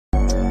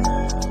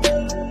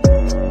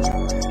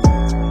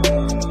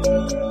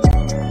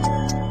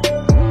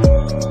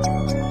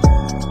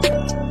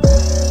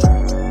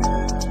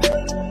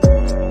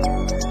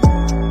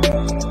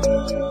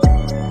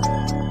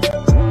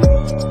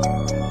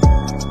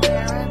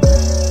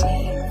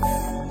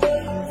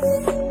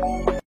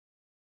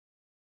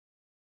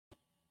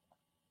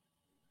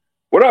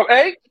up,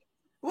 H?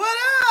 What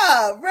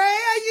up, Ray?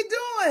 How you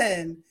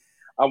doing?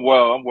 I'm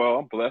well. I'm well.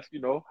 I'm blessed.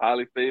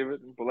 Highly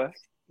favored and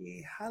blessed.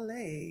 Yeah,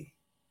 Halle.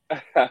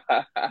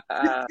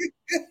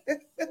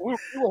 We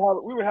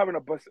were having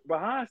a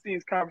behind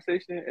scenes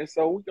conversation, and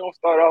so we're gonna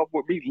start off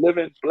with me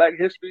living Black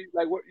history.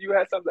 Like, what you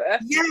had something to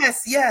ask me?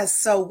 Yes, yes.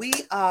 So we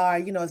are,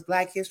 it's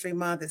Black History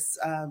Month. It's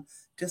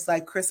just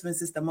like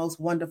Christmas is the most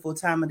wonderful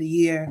time of the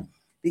year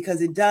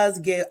because it does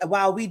give,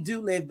 while we do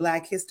live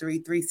Black History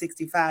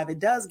 365, it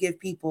does give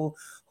people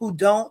who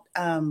don't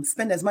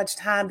spend as much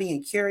time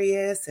being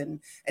curious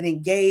and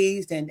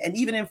engaged and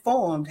even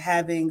informed,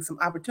 having some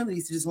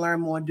opportunities to just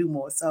learn more and do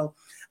more. So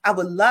I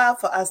would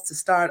love for us to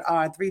start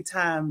our Three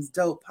Times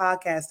Dope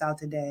podcast out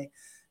today,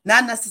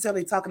 not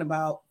necessarily talking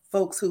about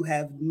folks who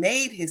have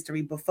made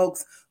history, but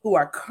folks who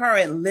are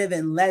current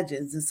living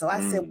legends. And so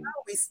I said, why Mm,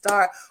 don't we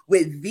start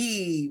with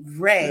V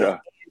Ray yeah,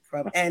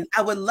 from, and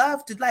I would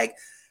love to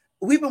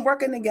we've been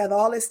working together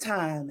all this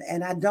time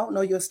and I don't know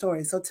your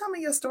story. So tell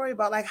me your story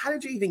about how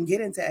did you even get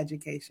into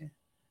education?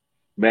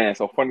 man.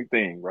 So funny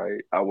thing,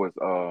 right? I was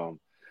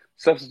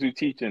substitute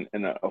teaching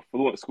in an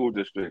affluent school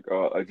district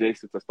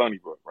adjacent to Stony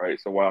Brook, right?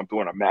 So while I'm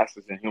doing a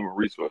master's in human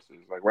resources,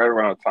 like right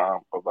around the time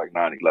of like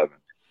 9/11,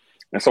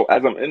 and so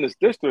as I'm in this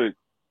district,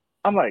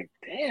 I'm like,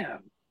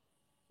 damn,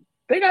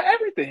 they got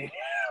everything.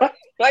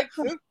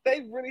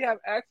 They really have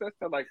access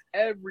to like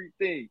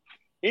everything.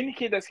 Any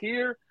kid that's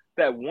here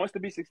that wants to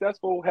be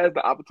successful has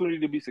the opportunity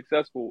to be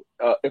successful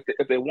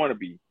if they want to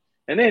be.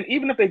 And then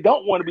even if they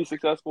don't want to be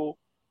successful,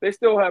 they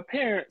still have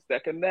parents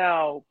that can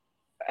now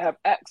have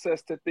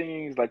access to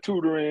things like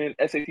tutoring,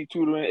 SAT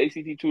tutoring,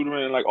 ACT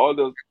tutoring, like all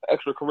those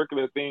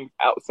extracurricular things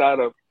outside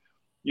of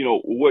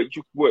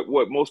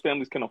what most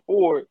families can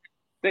afford.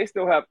 They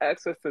still have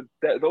access to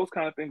those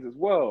kind of things as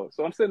well.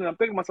 So I'm sitting there, I'm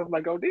thinking to myself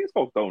like, oh, these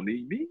folks don't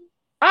need me.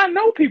 I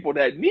know people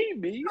that need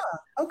me.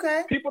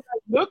 Okay. People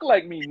that look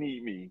like me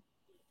need me.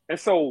 And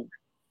so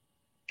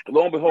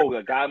lo and behold,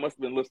 a guy must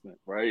have been listening,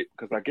 right?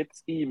 Because I get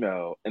this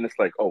email and it's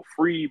like, oh,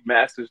 free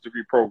master's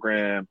degree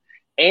program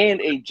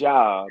and a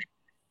job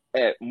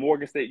at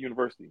Morgan State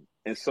University.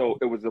 And so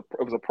it was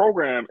a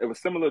program. It was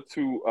similar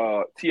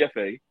to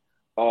TFA,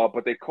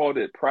 but they called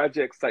it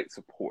Project Site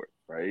Support,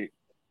 right?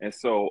 And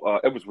so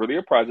it was really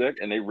a project,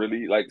 and they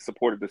really like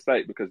supported the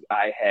site because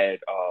I had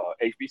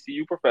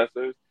HBCU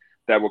professors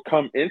that would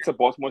come into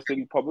Baltimore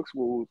City Public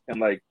Schools and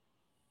like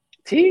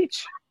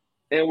teach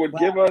and would Wow.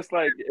 give us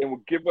life,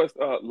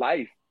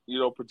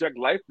 project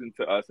life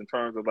into us in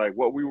terms of like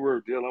what we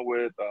were dealing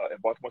with in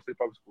Baltimore City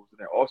Public Schools,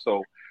 and then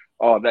also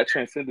that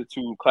transcended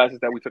to classes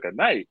that we took at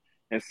night.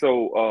 And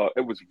so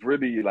it was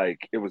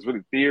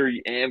really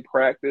theory and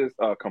practice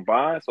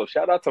combined. So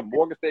shout out to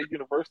Morgan State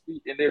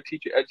University in their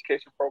teacher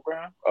education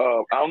program.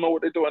 I don't know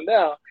what they're doing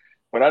now,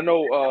 but I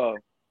know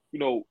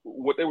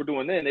what they were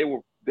doing then.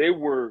 They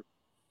were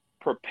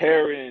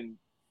preparing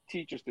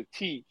teachers to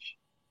teach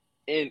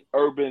in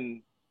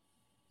urban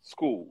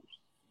schools,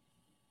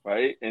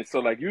 right? And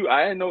so like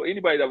I didn't know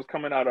anybody that was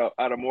coming out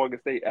of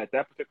Morgan State at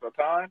that particular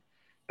time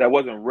that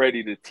wasn't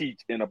ready to teach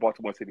in a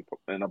Baltimore City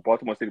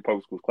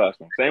public schools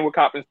classroom. Same with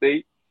Coppin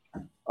State,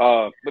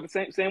 but the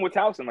same with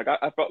Towson. Like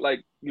I felt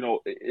like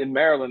in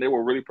Maryland they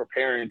were really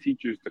preparing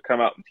teachers to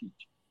come out and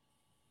teach.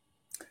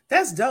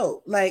 That's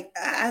dope. Like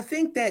I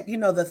think that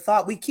the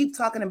thought we keep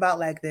talking about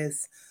like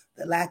this,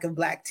 the lack of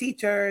black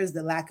teachers,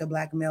 the lack of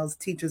black males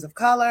teachers of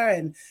color,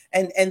 and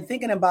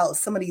thinking about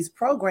some of these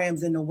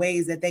programs and the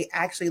ways that they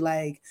actually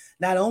like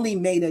not only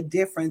made a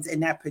difference in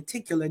that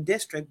particular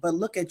district, but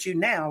look at you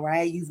now,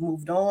 right? You've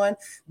moved on.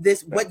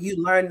 This Yeah. what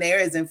you learned there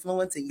is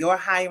influencing your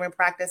hiring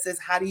practices.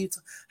 How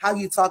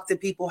you talk to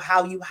people,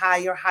 how you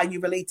hire, how you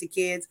relate to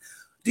kids.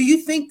 Do you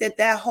think that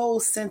that whole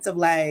sense of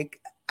like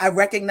I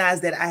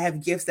recognize that I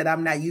have gifts that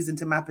I'm not using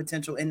to my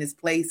potential in this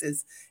place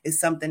is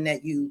something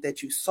that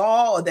you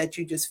saw or that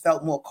you just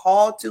felt more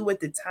called to at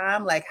the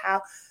time? Like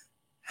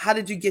how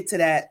did you get to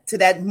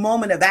that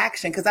moment of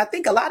action? Because I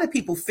think a lot of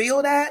people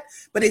feel that,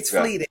 but it's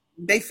Yeah. fleeting.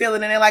 They feel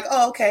it and they're like,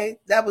 oh, okay,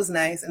 that was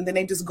nice. And then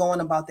they just go on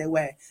about their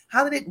way.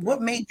 Yeah.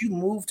 What made you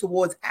move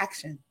towards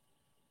action?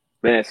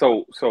 Man,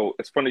 so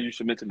it's funny you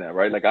should mention that,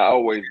 right? Like I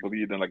always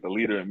believed in like the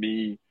leader in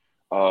me,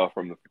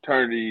 from the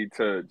fraternity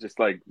to just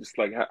like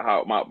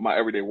how my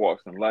everyday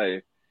walks in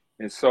life.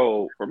 And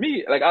so for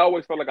me, like I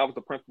always felt like I was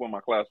the principal in my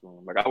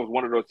classroom. Like I was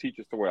one of those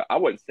teachers to where I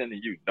wasn't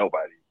sending you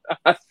nobody.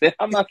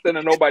 I'm not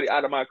sending nobody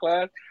out of my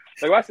class.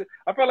 Like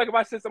I felt like if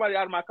I send somebody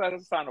out of my class,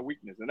 that's a sign of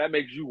weakness, and that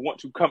makes you want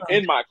to come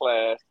in my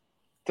class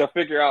to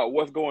figure out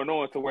what's going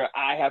on to where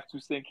I have to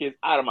send kids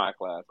out of my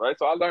class, right?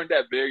 So I learned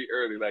that very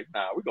early, like,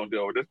 nah, we're gonna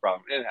deal with this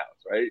problem in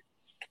house, right?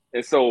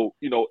 And so,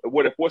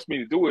 what it forced me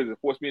to do is it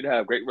forced me to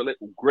have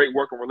great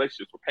working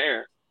relationships with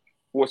parents,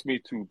 forced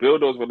me to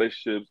build those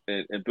relationships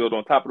and build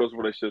on top of those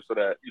relationships so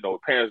that,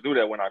 parents knew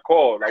that when I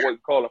called, I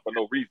wasn't calling for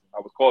no reason.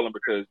 I was calling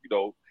because,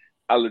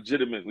 I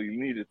legitimately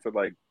needed to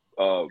like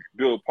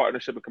build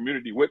partnership and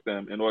community with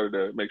them in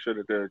order to make sure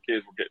that their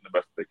kids were getting the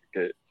best they could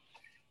get.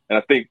 And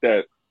I think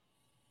that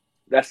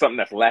that's something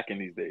that's lacking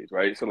these days,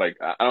 right? So like,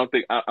 I don't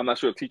think I'm not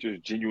sure if teachers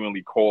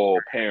genuinely call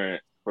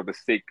parents for the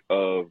sake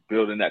of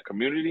building that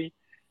community,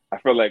 I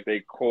feel like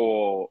they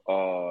call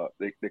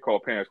they call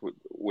parents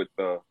with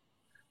the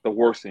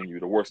worst in you,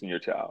 the worst in your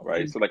child,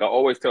 right? So like I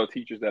always tell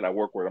teachers that I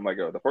work with, I'm like,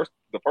 yo, the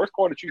first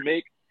call that you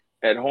make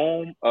at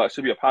home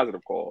should be a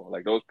positive call.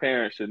 Like those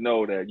parents should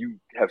know that you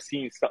have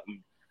seen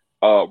something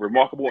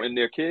remarkable in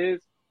their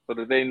kids, so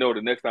that they know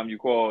the next time you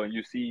call and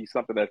you see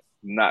something that's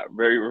not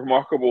very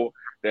remarkable,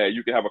 that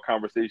you can have a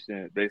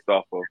conversation based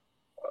off of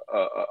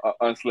a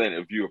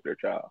unslanted view of their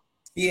child.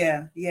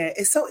 Yeah, yeah.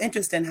 It's so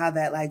interesting how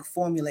that like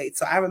formulates.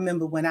 So I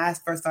remember when I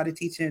first started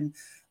teaching,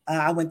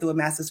 I went through a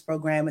master's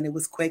program and it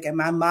was quick. And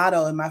my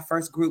motto in my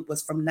first group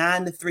was from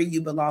 9 to 3,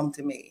 you belong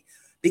to me.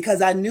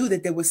 Because I knew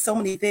that there were so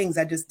many things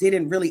I just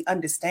didn't really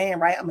understand,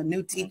 right? I'm a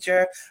new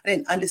teacher. I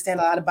didn't understand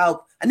a lot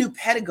about, I knew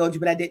pedagogy,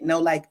 but I didn't know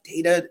like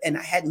data, and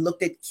I hadn't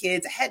looked at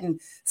kids. I hadn't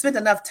spent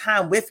enough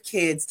time with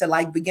kids to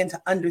like begin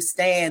to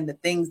understand the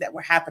things that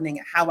were happening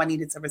and how I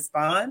needed to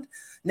respond.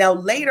 Now,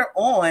 later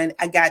on,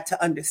 I got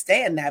to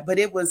understand that, but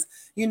it was,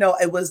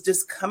 it was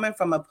just coming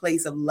from a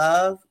place of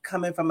love,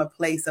 coming from a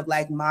place of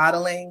like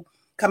modeling,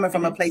 coming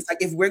from a place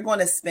like, if we're going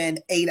to spend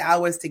 8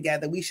 hours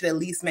together, we should at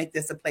least make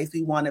this a place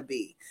we want to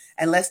be.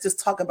 And let's just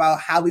talk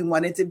about how we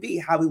want it to be,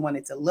 how we want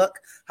it to look,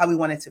 how we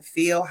want it to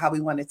feel, how we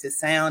want it to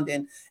sound.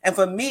 And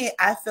for me,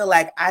 I feel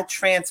like I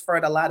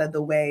transferred a lot of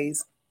the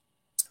ways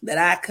that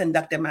I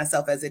conducted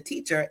myself as a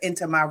teacher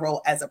into my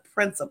role as a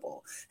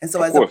principal. And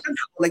so as a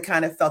principal, it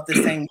kind of felt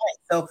the same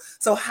way.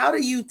 So how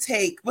do you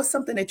what's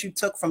something that you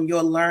took from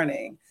your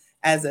learning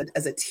as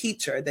a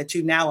teacher that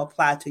you now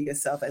apply to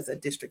yourself as a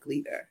district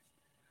leader?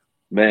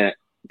 Man,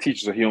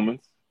 teachers are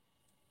humans,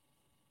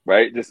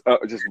 right?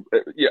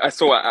 Yeah.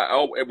 So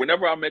I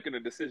whenever I'm making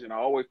a decision, I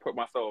always put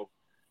myself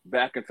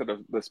back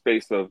into the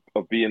space of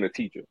being a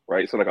teacher,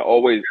 right? So like I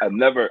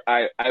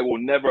will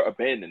never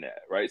abandon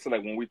that, right? So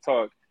like when we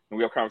talk and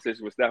we have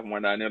conversations with staff and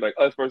whatnot, and they're like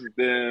us versus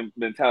them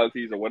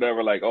mentalities or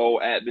whatever, like, oh,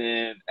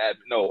 admin.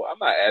 No, I'm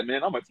not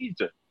admin. I'm a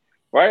teacher,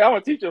 right? I'm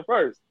a teacher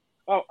first.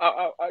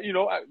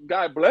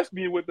 God blessed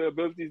me with the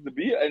abilities to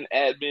be an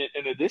admin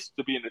in addition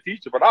to being a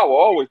teacher, but I will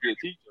always be a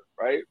teacher,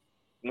 right?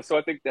 And so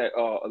I think that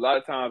a lot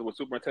of times when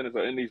superintendents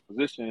are in these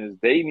positions,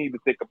 they need to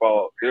think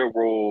about their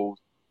roles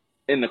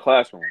in the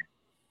classroom.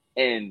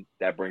 And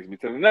that brings me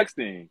to the next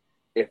thing.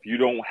 If you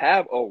don't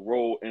have a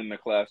role in the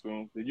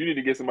classroom, then you need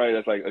to get somebody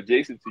that's like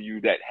adjacent to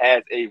you that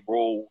has a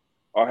role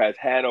or has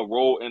had a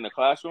role in the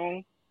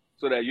classroom,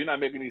 so that you're not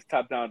making these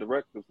top-down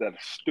directives that are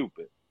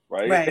stupid,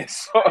 right? Right.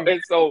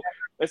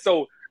 And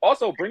so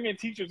also bringing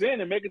teachers in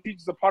and making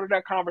teachers a part of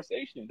that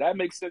conversation, that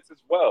makes sense as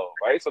well,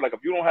 right? So like if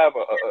you don't have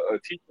a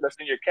teacher that's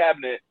in your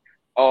cabinet,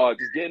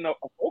 just getting a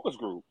focus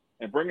group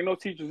and bringing those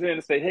teachers in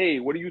and say, hey,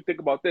 what do you think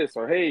about this?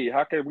 Or, hey,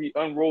 how can we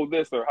unroll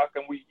this? Or how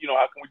can we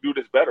do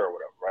this better or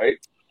whatever, right?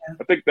 Yeah.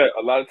 I think that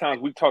a lot of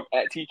times we talk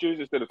at teachers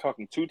instead of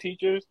talking to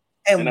teachers.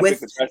 And I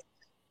think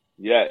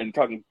and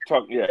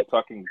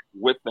talking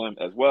with them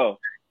as well.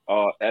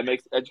 That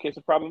makes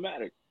education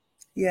problematic.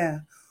 Yeah.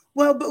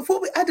 Well,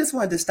 I just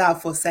wanted to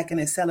stop for a second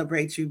and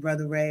celebrate you,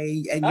 Brother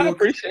Ray. And I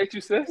appreciate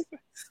you, sis.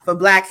 For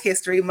Black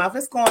History Month.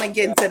 Let's go on and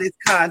get into this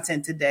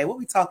content today. What are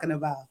we talking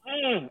about?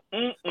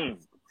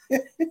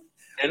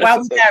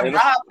 While we got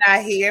Rob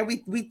not here,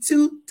 we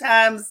 2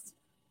 times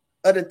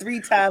or the 3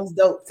 times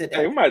dope today.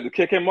 Hey, we might have to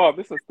kick him off.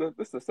 This is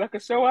the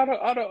second show out of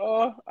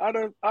 4. I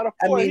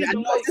mean, I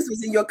know if this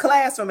was in your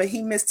classroom and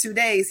he missed 2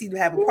 days, he'd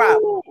have a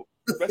problem.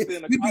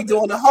 We'd be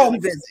doing a home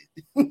visit.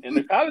 In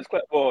the college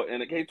class, well, in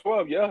the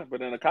K-12, yeah,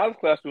 but in the college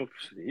classroom,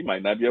 he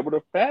might not be able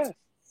to pass.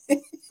 I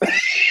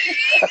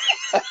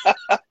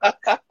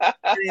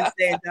didn't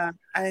say it, Don.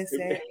 I didn't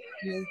say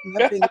it.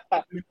 Nothing.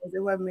 It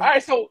wasn't me. All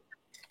right, so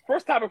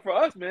first topic for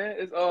us, man,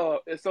 is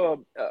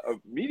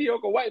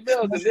mediocre white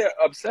males and their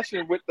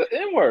obsession with the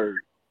N-word.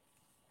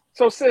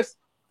 So, sis,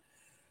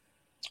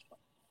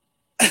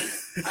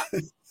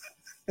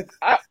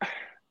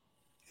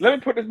 let me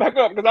put this back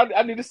up because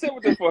I need to sit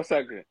with this for a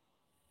second.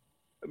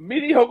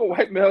 Mediocre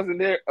white males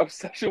and their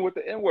obsession with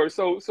the N-word.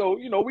 So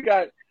we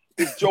got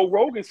this Joe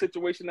Rogan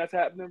situation that's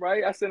happening,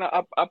 right? I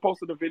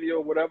posted a video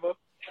or whatever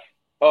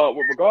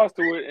with regards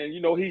to it, and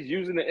he's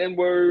using the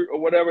N-word or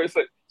whatever. It's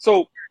like,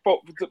 so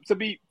to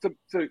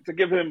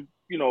give him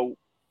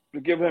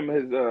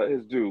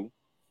his due,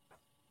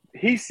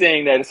 he's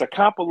saying that it's a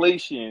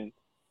compilation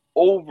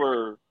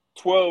over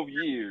 12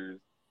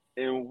 years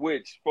in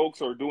which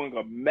folks are doing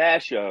a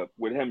mashup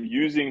with him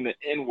using the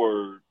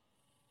N-word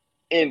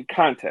in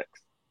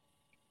context.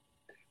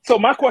 So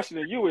my question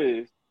to you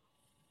is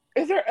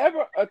there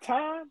ever a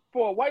time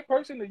for a white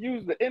person to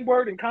use the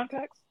N-word in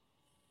context?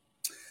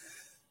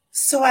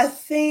 So I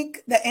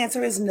think the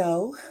answer is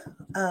no.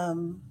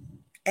 And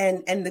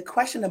the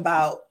question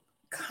about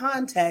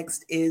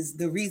context is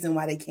the reason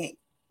why they can't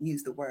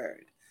use the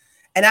word.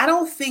 And I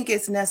don't think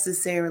it's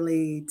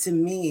necessarily, to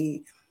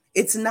me,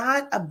 it's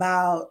not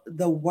about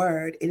the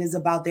word. It is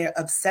about their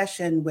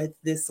obsession with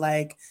this,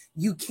 like,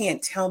 you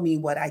can't tell me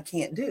what I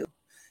can't do.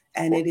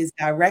 And it is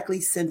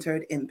directly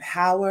centered in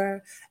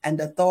power and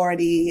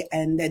authority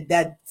and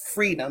that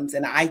freedoms.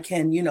 And I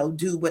can,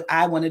 do what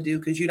I want to do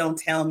because you don't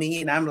tell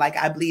me. And I'm like,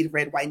 I bleed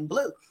red, white, and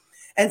blue.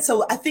 And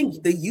so I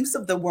think the use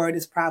of the word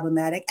is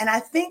problematic. And I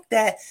think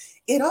that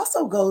it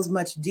also goes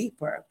much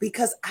deeper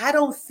because I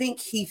don't think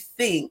he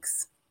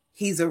thinks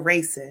he's a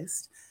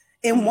racist.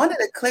 In one of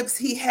the clips,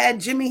 he had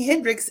Jimi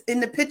Hendrix in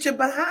the picture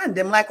behind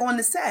him, like on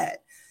the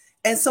set.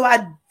 And so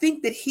I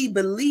think that he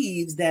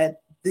believes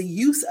that the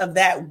use of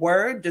that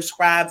word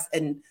describes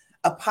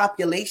a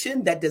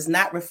population that does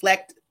not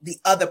reflect the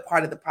other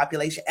part of the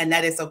population, and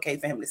that it's okay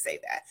for him to say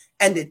that,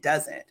 and it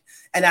doesn't.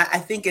 And I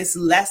think it's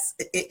less,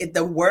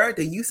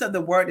 the use of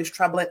the word is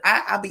troubling.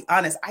 I'll be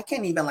honest, I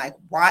can't even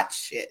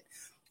watch it.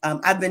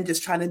 I've been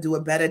just trying to do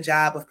a better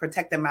job of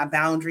protecting my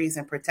boundaries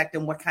and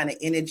protecting what kind of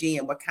energy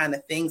and what kind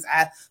of things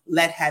I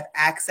let have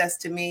access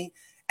to me.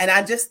 And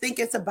I just think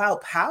it's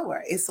about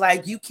power. It's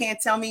like, you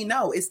can't tell me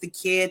no. It's the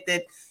kid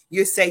that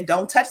you say,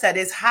 don't touch that,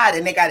 it's hot.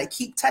 And they got to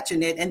keep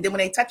touching it. And then when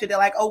they touch it, they're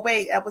like, oh,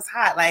 wait, that was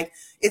hot. Like,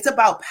 it's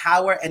about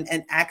power and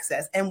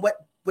access. And what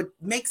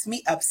makes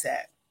me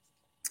upset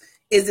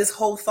is this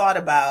whole thought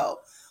about,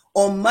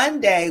 on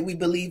Monday, we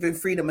believe in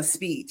freedom of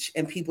speech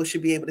and people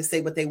should be able to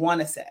say what they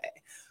want to say.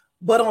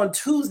 But on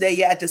Tuesday,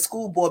 you're at the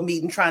school board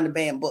meeting trying to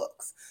ban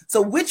books.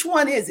 So which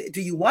one is it?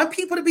 Do you want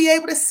people to be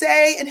able to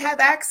say and have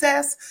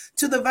access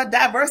to the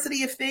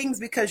diversity of things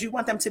because you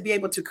want them to be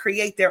able to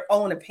create their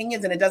own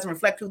opinions and it doesn't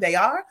reflect who they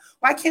are?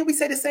 Why can't we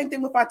say the same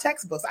thing with our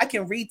textbooks? I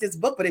can read this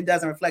book, but it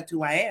doesn't reflect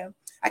who I am.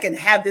 I can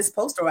have this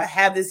poster or I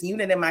have this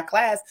unit in my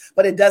class,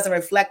 but it doesn't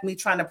reflect me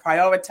trying to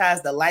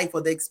prioritize the life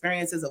or the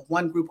experiences of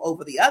one group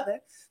over the other.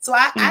 So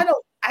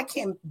I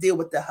can't deal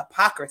with the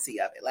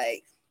hypocrisy of it.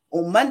 Like,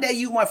 on Monday,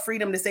 you want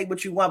freedom to say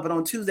what you want, but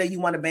on Tuesday, you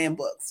want to ban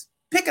books.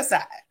 Pick a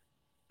side.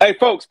 Hey,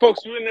 folks,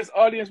 you're in this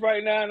audience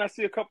right now, and I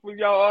see a couple of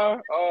y'all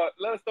are.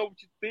 Let us know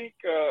what you think.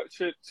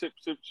 Should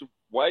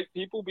white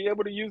people be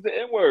able to use the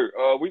N-word?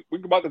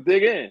 We're about to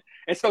dig in.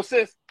 And so,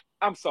 sis,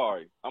 I'm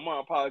sorry. I'm going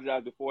to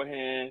apologize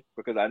beforehand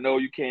because I know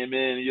you came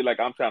in and you're like,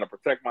 I'm trying to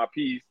protect my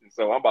peace. And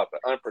so I'm about to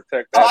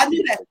unprotect that. Oh, I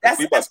knew that.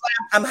 That's why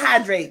I'm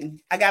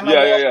hydrating. I got my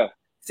water.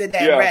 Sit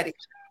down, ready.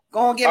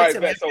 Go and give it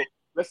to me. So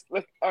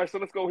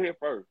let's go here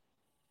first.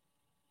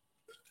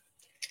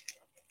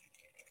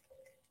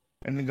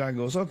 And the guy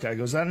goes, okay.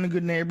 Goes, that in a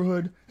good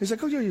neighborhood? He's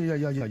like, oh,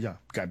 yeah.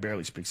 Guy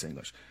barely speaks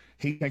English.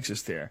 He takes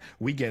us there.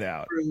 We get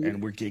out,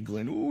 and we're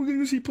giggling. Oh, we're going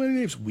to see Planet of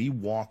the Apes. We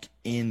walk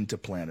into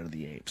Planet of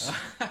the Apes.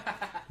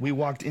 We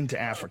walked into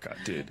Africa,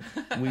 dude.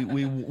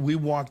 We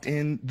walked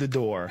in the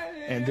door,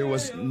 and there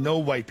was no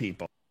white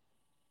people.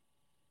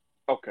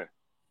 Okay.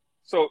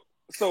 So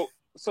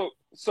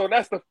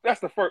that's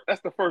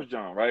the first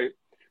John, right?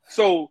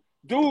 So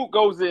dude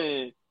goes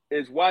in,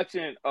 is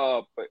watching,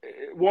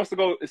 wants to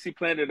go see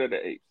Planet of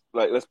the Apes.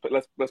 Like,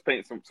 let's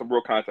paint some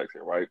real context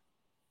here, right?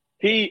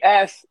 He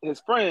asks his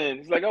friend,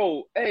 he's like,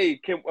 oh, hey,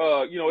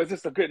 is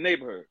this a good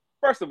neighborhood?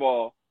 First of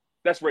all,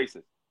 that's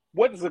racist.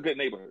 What is a good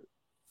neighborhood,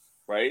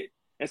 right?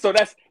 And so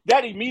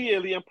that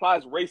immediately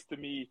implies race to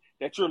me,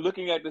 that you're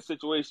looking at the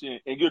situation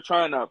and you're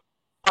trying to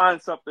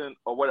find something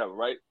or whatever,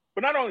 right?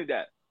 But not only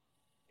that,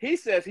 he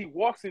says he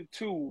walks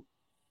into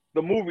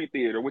the movie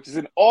theater, which is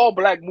an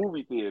all-black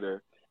movie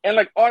theater, and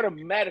like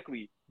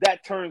automatically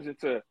that turns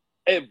into,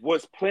 it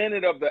was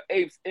Planet of the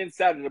Apes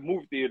inside of the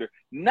movie theater,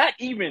 not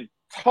even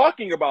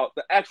talking about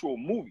the actual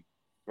movie,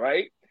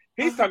 right?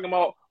 He's talking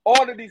about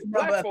all of these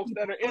black folks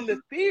that are in the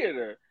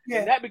theater,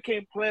 and that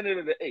became Planet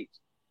of the Apes.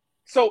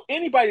 So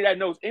anybody that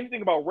knows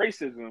anything about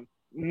racism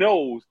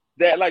knows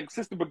that, like,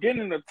 since the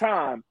beginning of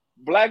time,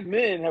 black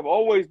men have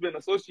always been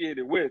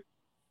associated with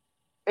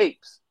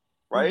apes,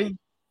 right? Mm-hmm.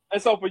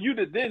 And so for you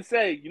to then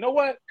say, you know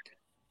what?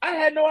 I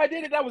had no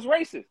idea that was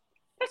racist.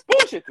 That's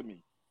bullshit to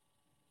me.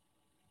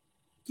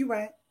 You're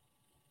right.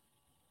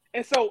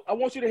 And so I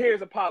want you to hear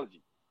his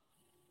apology.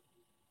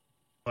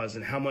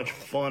 And how much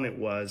fun it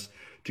was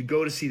to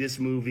go to see this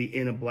movie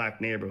in a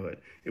black neighborhood.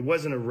 It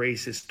wasn't a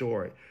racist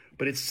story,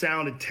 but it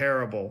sounded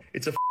terrible.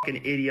 It's a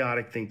fucking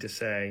idiotic thing to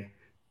say.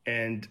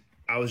 And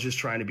I was just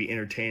trying to be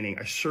entertaining.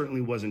 I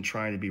certainly wasn't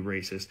trying to be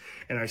racist.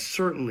 And I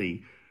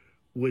certainly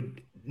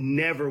would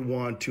never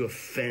want to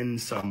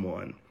offend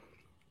someone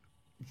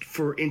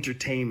for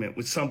entertainment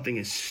with something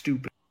as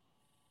stupid.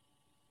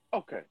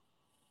 Okay.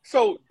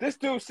 So this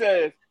dude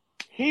says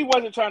he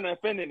wasn't trying to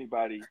offend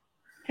anybody.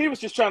 He was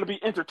just trying to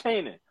be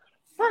entertaining.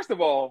 First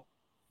of all,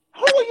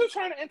 who are you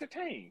trying to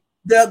entertain?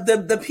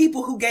 The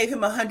people who gave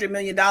him $100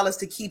 million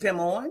to keep him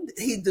on.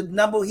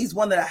 He's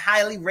one of the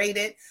highly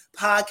rated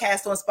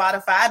podcasts on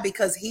Spotify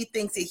because he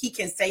thinks that he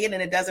can say it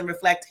and it doesn't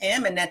reflect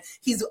him, and that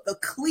he's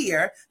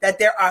clear that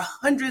there are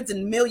hundreds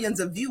and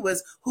millions of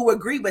viewers who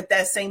agree with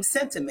that same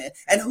sentiment,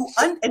 and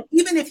and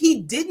even if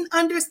he didn't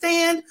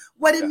understand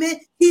what it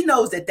meant, he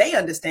knows that they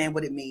understand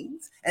what it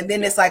means. And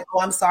then it's like, oh,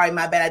 I'm sorry,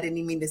 my bad, I didn't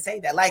even mean to say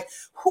that. Like,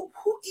 who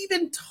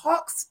even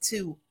talks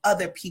to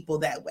other people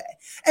that way?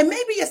 And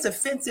maybe it's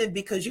offensive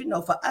because,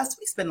 for us,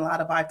 we spend a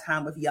lot of our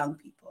time with young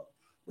people.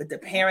 with the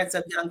parents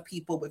of young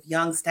people, with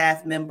young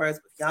staff members,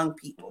 with young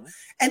people. Mm-hmm.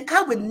 And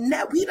I would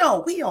never, we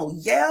don't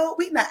yell,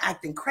 we're not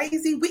acting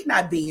crazy, we're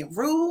not being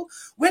rude,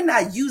 we're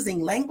not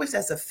using language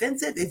that's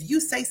offensive. If you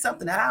say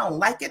something that I don't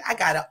like it, I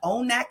gotta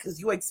own that because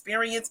your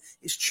experience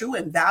is true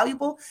and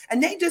valuable.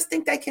 And they just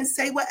think they can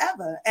say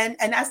whatever. And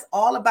that's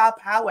all about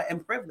power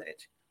and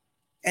privilege.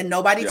 And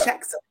nobody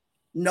checks them.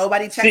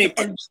 Nobody checks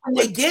them. And when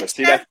they get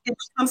checked, it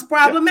becomes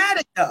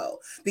problematic though.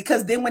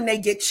 Because then when they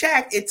get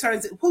checked, it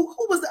turns, who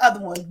was the other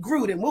one?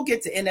 Gruden. We'll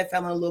get to NFL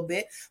in a little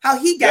bit. How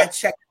he got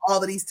checked,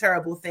 all of these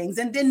terrible things.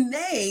 And then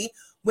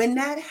when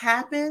that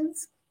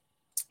happens,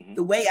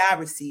 the way I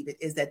receive it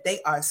is that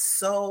they are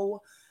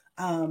so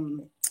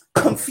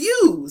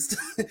confused.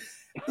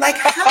 Like,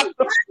 how,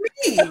 why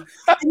me?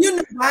 And you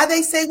know why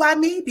they say why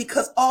me?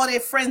 Because all their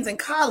friends and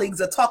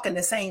colleagues are talking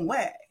the same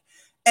way.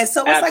 And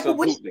so it's like, well,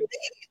 what do you think?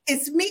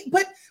 It's me.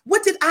 But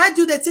what did I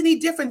do that's any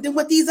different than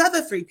what these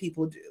other three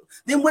people do,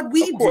 than what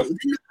we do, than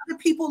the other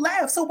people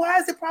laugh? So why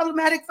is it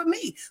problematic for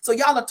me? So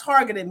y'all are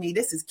targeting me.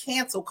 This is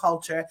cancel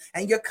culture,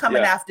 and you're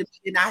coming after me,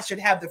 and I should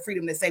have the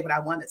freedom to say what I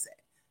want to say.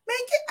 Man,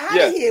 get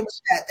out of here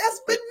with that. That's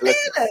bananas.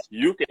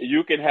 Listen,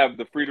 you can have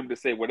the freedom to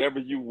say whatever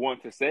you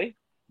want to say,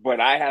 but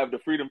I have the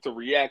freedom to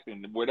react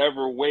in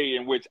whatever way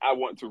in which I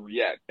want to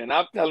react. And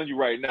I'm telling you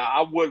right now,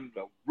 I wouldn't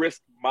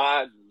risk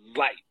my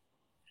life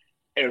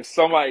if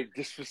somebody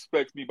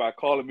disrespects me by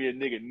calling me a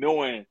nigga,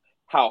 knowing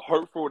how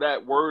hurtful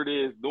that word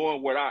is,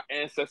 knowing what our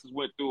ancestors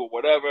went through or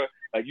whatever.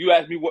 Like, you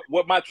ask me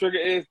what my trigger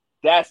is,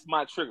 that's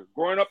my trigger.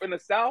 Growing up in the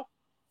South,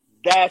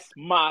 that's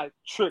my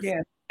trigger.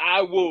 Yeah.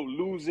 I will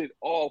lose it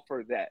all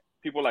for that.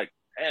 People are like,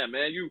 damn,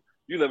 man, you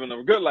living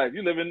a good life.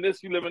 You living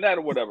this, you living that,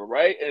 or whatever,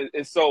 right?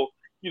 And so,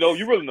 you know,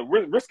 you're willing to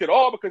risk it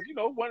all because, you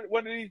know,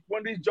 one of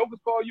these jokers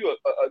call you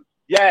a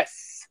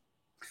yes.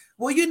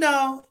 Well, you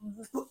know,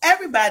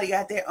 everybody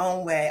got their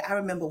own way. I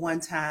remember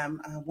once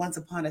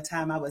upon a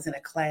time, I was in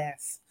a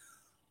class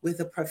with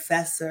a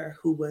professor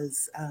who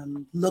was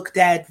looked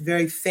at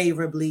very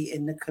favorably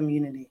in the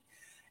community.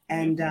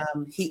 And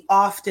he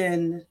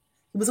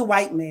was a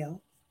white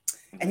male,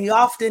 and he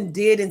often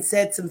did and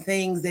said some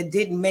things that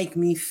didn't make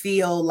me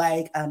feel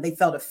like they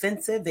felt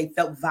offensive. They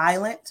felt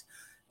violent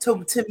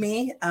to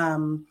me.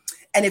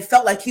 And it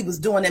felt like he was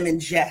doing them in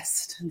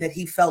jest, that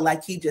he felt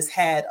like he just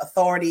had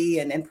authority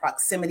and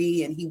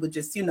proximity, and he would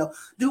just, you know,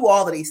 do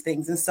all of these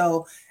things. And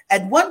so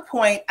at one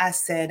point I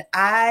said,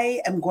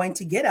 I am going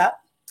to get up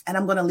and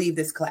I'm going to leave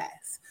this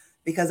class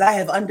because I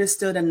have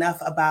understood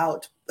enough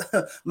about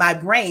my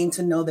brain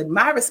to know that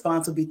my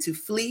response will be to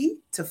flee,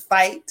 to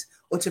fight,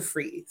 or to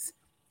freeze.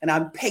 And I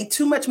pay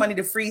too much money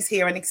to freeze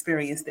here and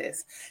experience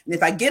this. And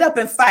if I get up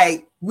and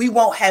fight, we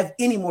won't have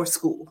any more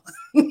school.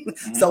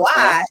 So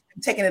I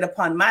am taking it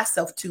upon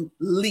myself to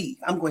leave.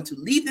 I'm going to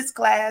leave this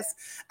class.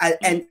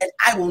 And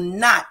I will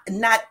not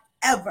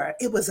ever.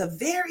 It was a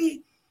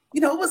very, you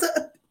know, it was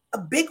a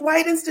big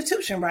white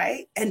institution,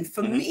 right? And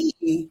for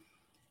me,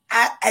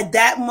 at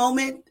that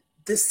moment,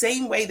 the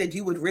same way that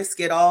you would risk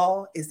it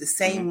all is the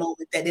same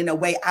moment that in a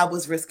way I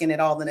was risking it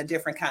all in a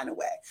different kind of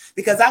way,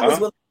 because I was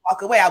willing to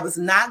walk away. I was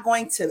not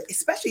going to,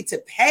 especially to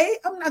pay.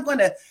 I'm not going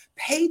to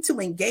pay to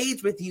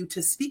engage with you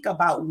to speak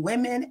about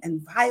women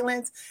and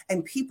violence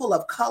and people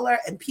of color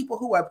and people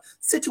who are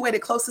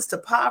situated closest to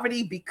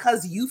poverty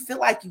because you feel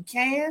like you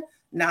can.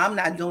 No, I'm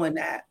not doing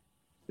that.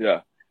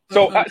 Yeah.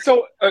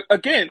 So,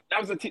 again,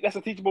 that's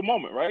a teachable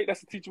moment, right?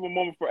 That's a teachable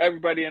moment for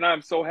everybody. And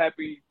I'm so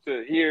happy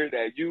to hear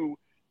that you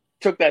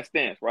took that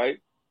stance, right?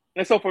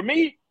 And so for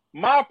me,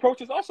 my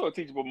approach is also a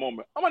teachable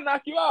moment. I'm gonna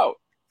knock you out.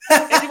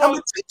 I'm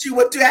gonna teach you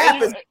what to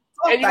happen.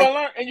 And you're gonna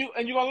learn, and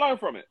you're gonna learn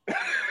from it.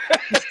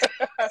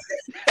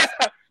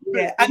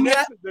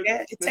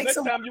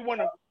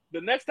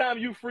 The next time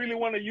you freely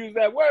want to use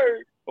that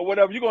word or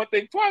whatever, you're gonna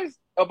think twice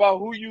about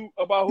who you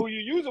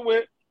use it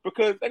with,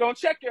 because they're gonna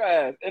check your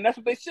ass, and that's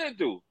what they should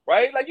do,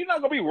 right? Like, you're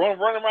not gonna be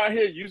running around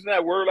here using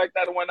that word like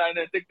that and whatnot, and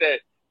then think that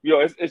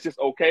it's just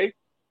okay.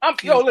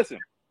 Listen.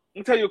 Let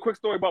me tell you a quick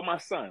story about my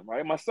son,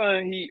 right? My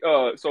son,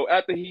 so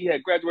after he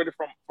had graduated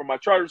from my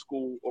charter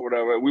school or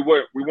whatever, we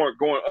weren't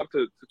going up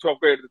to 12th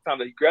grade at the time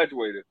that he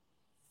graduated.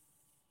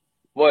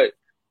 But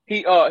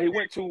he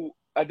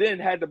I then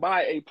had to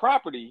buy a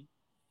property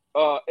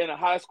in a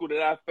high school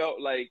that I felt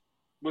like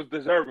was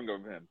deserving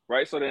of him,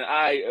 right? So then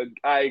I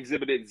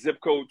exhibited zip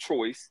code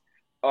choice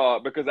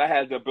because I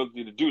had the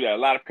ability to do that. A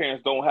lot of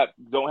parents don't have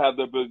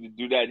the ability to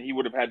do that, and he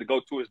would have had to go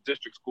to his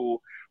district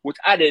school, which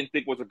I didn't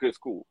think was a good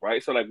school,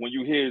 right? So like when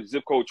you hear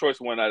zip code choice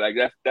and whatnot, like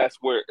that's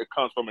where it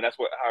comes from, and that's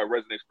how it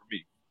resonates for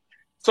me.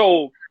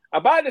 So I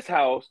buy this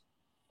house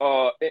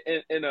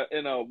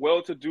in a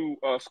well-to-do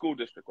school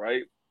district,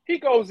 right? He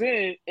goes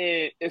in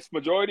and it's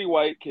majority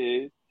white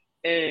kids,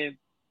 and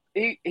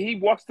he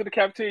walks to the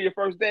cafeteria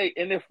first day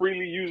and they're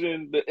freely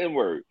using the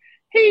N-word.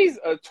 He's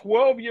a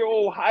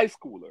 12-year-old high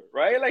schooler,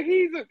 right? Like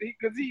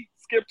because he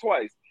skipped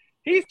twice.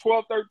 He's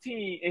 12,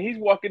 13, and he's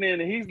walking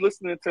in and he's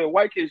listening to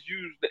white kids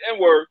use the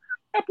N-word.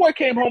 That boy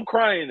came home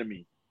crying to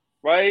me,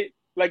 right?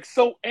 Like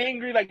so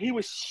angry, like he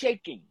was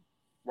shaking,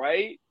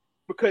 right?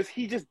 because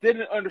he just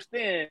didn't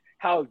understand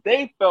how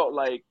they felt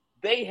like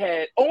they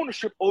had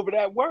ownership over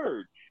that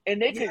word.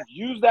 And they could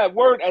use that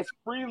word as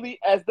freely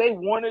as they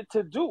wanted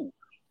to do.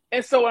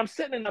 And so I'm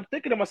sitting and I'm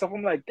thinking to myself,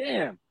 I'm like,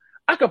 damn,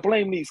 I could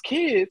blame these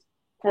kids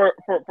for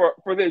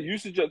their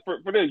usage of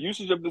for their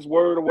usage of this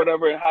word or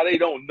whatever, and how they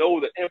don't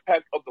know the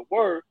impact of the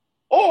word.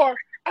 Or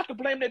I could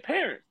blame their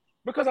parents,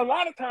 because a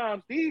lot of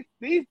times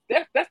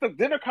that's the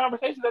dinner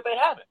conversation that they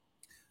having,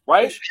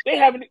 right?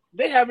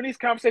 They having these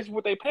conversations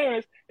with their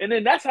parents, and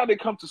then that's how they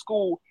come to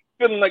school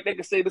feeling like they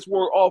can say this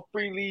word all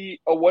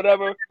freely or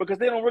whatever, because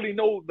they don't really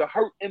know the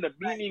hurt and the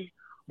meaning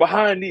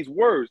behind these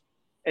words.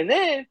 And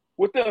then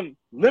with them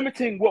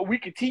limiting what we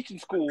can teach in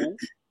school,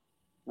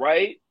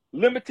 right?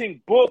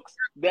 Limiting books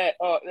that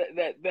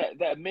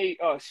may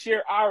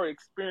share our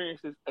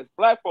experiences as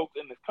Black folks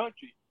in this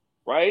country,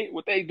 right?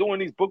 What they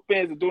doing, these book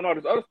bans and doing all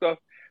this other stuff,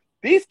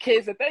 these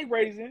kids that they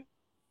raising,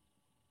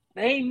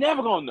 they ain't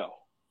never gonna know.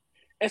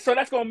 And so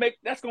that's gonna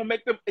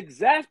make them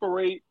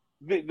exasperate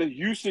the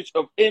usage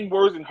of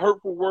N-words and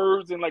hurtful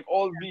words and like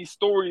all of these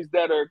stories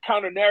that are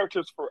counter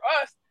narratives for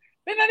us.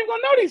 They're not even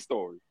gonna know these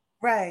stories.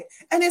 Right.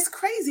 And it's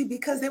crazy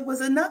because there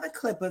was another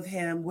clip of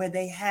him where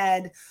they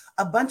had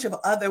a bunch of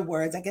other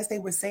words. I guess they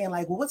were saying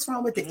like, well, what's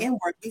wrong with the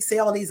N-word? We say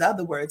all these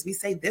other words. We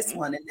say this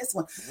one and this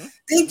one.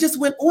 They just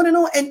went on and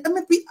on. And I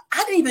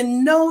didn't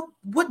even know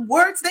what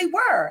words they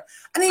were.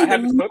 I didn't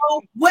even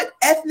know what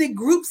ethnic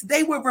groups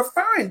they were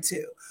referring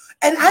to.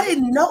 And I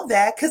didn't know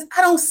that because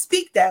I don't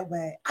speak that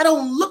way. I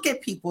don't look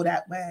at people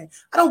that way.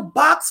 I don't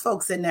box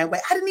folks in that way.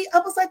 I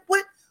was like,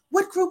 what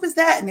group is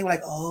that? And they were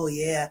like, oh,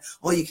 yeah.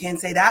 Oh, you can't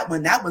say that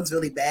one. That one's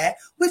really bad,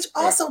 which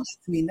also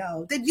lets me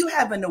know that you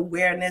have an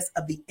awareness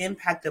of the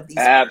impact of these.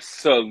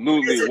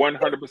 Absolutely,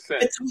 100%.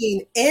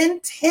 Between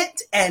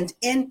intent and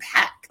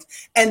impact.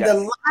 And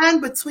the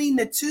line between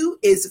the two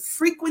is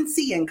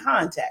frequency and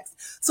context.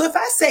 So if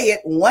I say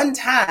it one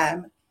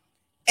time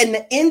and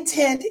the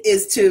intent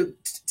is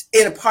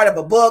in a part of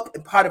a book,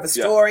 a part of a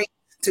story,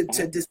 to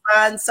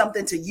define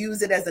something, to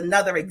use it as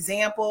another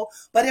example.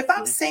 But if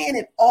I'm saying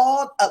it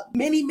all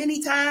many,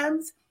 many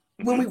times,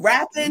 when we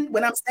rapping,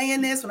 when I'm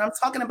saying this, when I'm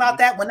talking about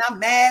that, when I'm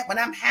mad, when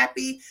I'm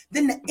happy,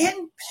 then the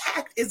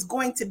impact is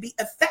going to be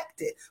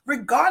affected,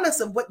 regardless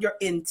of what your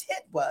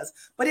intent was.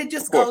 But it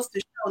just goes to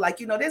show, like,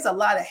 there's a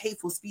lot of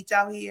hateful speech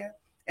out here,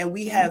 and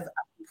we have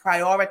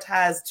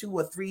prioritized 2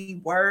 or 3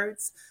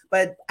 words,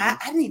 but I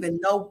didn't even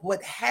know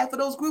what half of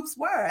those groups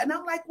were. And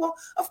I'm like, well,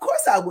 of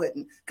course I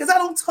wouldn't, because I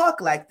don't talk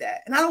like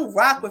that. And I don't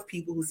rock with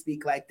people who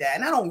speak like that.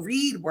 And I don't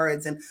read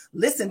words and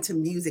listen to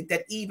music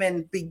that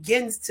even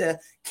begins to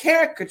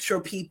caricature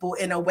people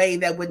in a way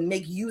that would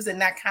make using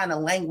that kind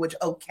of language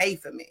okay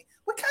for me.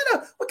 What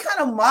kind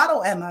of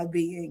model am I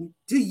being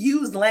to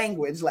use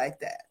language like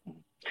that?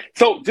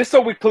 So just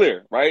so we're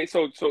clear, right?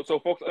 So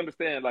folks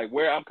understand like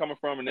where I'm coming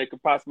from, and they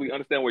could possibly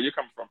understand where you're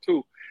coming from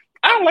too.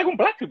 I don't like when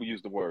Black people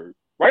use the word,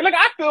 right? Like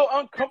I feel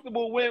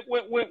uncomfortable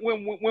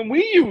when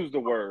we use the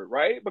word,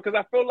 right? Because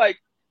I feel like,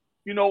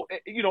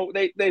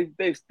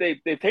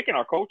 they've taken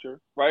our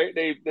culture, right?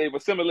 They've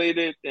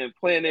assimilated and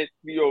planted,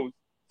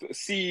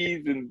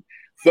 seeds and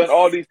done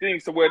all these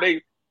things to where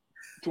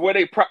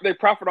they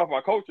profit off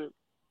our culture.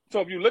 So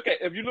if you look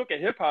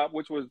at hip hop,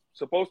 which was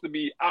supposed to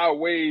be our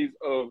ways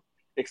of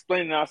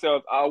explaining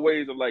ourselves, our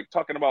ways of like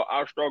talking about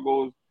our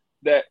struggles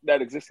that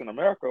exist in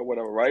America or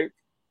whatever, right?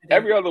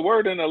 Every other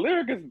word in a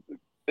lyric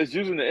is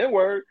using the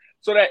N-word,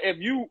 so that if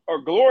you are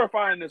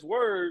glorifying this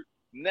word,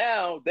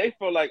 now they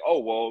feel like, oh,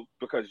 well,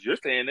 because you're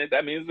saying it,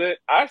 that means that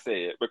I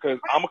say it because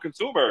I'm a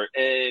consumer,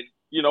 and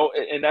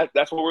and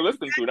that's what we're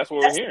listening to. That's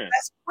what we're hearing.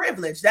 That's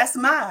privilege. That's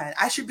mine.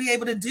 I should be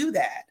able to do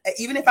that.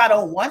 Even if I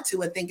don't want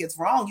to and think it's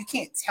wrong, you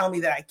can't tell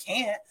me that I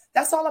can't.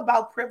 That's all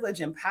about privilege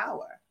and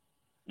power.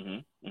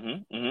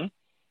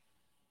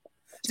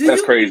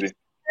 That's crazy.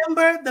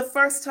 Remember the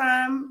first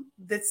time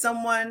that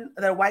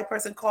a white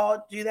person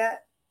called you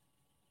that?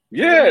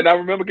 Yeah, and I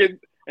remember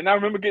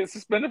getting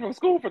suspended from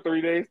school for 3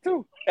 days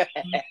too.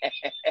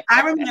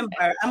 I remember.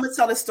 I'm gonna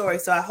tell the story,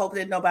 so I hope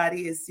that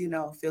nobody is,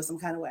 feel some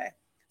kind of way.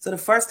 So the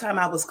first time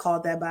I was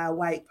called that by a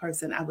white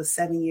person, I was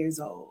 7 years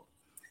old.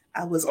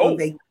 I was on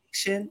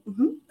vacation.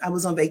 I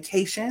was on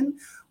vacation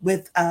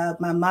with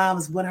my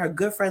mom's, one of her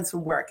good friends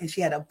from work, and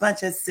she had a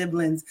bunch of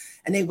siblings,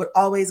 and they would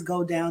always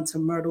go down to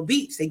Myrtle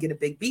Beach. They get a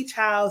big beach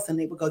house, and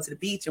they would go to the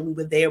beach, and we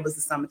were there. It was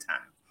the summertime.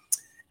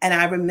 And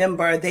I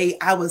remember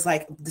I was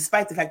like,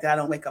 despite the fact that I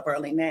don't wake up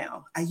early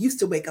now, I used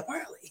to wake up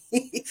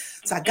early.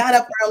 So I got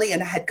up early,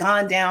 and I had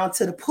gone down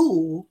to the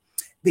pool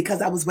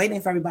because I was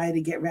waiting for everybody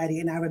to get ready.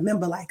 And I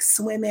remember like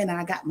swimming.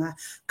 I got my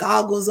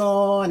goggles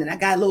on, and I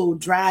got a little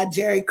dry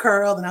Jerry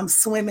curl, and I'm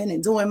swimming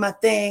and doing my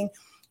thing.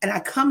 And I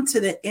come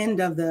to the end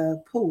of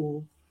the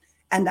pool,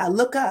 and I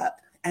look up,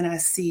 and I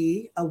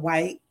see a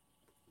white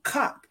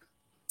cop.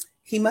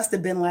 He must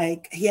have been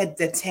like, he had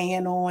the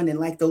tan on and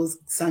like those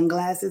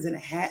sunglasses and a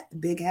hat, the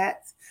big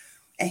hats.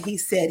 And he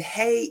said,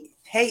 hey,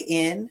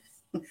 N,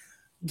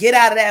 get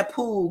out of that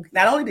pool.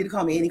 Not only did he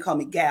call me N, he called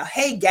me Gal.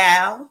 Hey,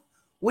 Gal,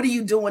 what are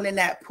you doing in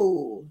that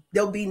pool?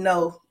 There'll be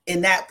no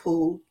in that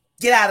pool.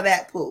 Get out of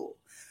that pool.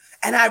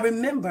 And I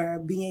remember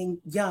being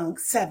young,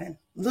 7,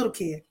 little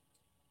kid.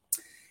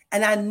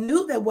 And I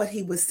knew that what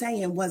he was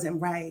saying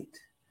wasn't right.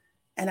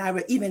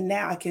 And even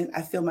now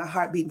I feel my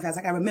heart beating fast.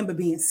 Like I remember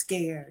being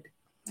scared.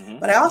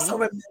 But I also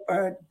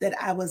remember that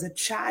I was a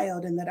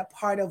child and that a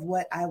part of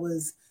what I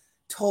was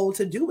told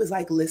to do was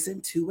like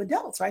listen to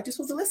adults, right? Just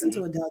was to listen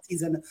to adults.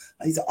 He's an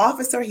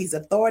officer, he's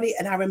authority.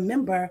 And I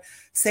remember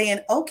saying,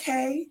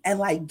 okay, and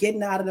like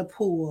getting out of the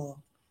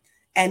pool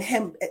and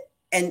him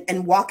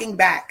and walking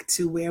back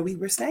to where we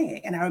were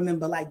staying. And I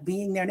remember like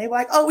being there and they were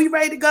like, oh, we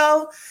ready to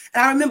go?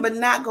 And I remember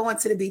not going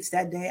to the beach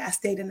that day. I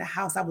stayed in the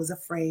house. I was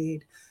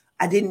afraid.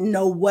 I didn't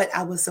know what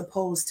I was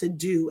supposed to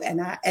do.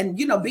 And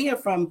you know, being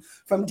from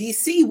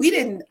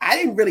DC, I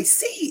didn't really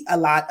see a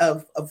lot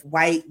of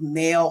white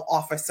male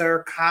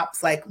officer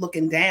cops like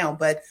looking down.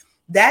 But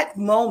that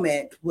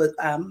moment was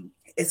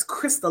it's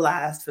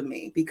crystallized for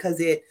me because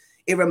it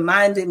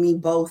reminded me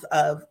both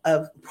of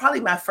probably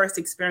my first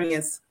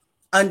experience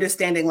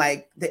understanding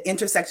like the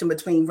intersection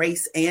between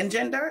race and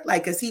gender.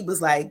 Like, cause he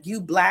was like,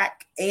 you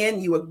Black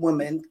and you a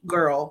woman,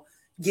 girl.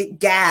 Get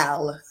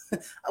gal.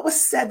 I was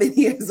 7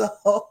 years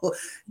old.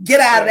 Get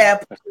out of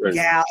that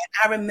gal. And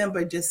I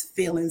remember just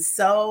feeling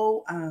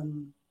so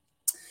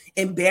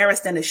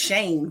embarrassed and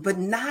ashamed, but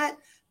not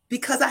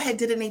because I had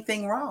did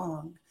anything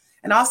wrong.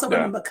 And I also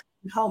remember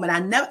coming home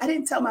and I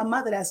didn't tell my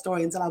mother that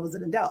story until I was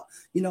an adult.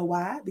 You know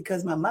why?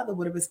 Because my mother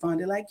would have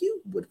responded like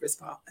you would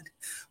respond.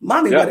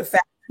 Mommy would have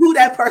found who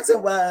that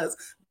person was.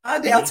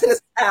 Down to the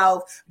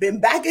south, been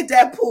back at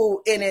that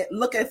pool in it,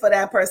 looking for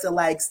that person,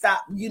 like,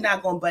 stop, you're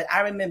not going. But I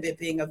remember it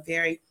being a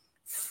very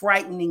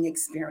frightening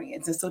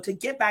experience. And so to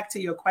get back to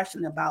your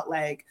question about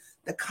like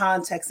the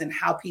context and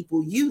how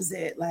people use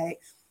it, like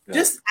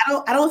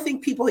I don't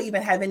think people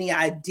even have any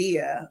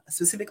idea,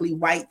 specifically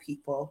white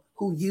people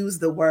who use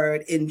the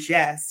word in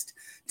jest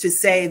to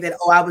say that,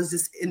 oh,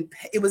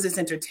 it was just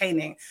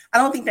entertaining. I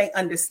don't think they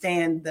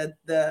understand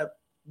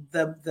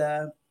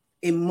the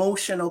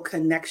emotional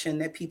connection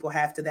that people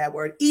have to that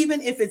word,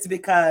 even if it's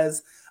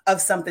because of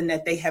something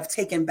that they have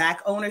taken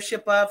back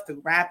ownership of through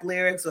rap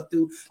lyrics or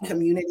through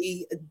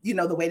community, you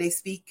know, the way they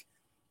speak.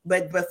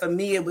 But for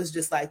me, it was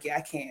just like, I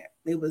can't.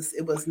 It was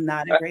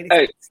not a great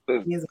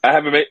experience. I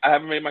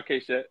haven't made my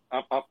case yet.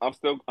 I'm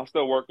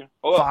still working.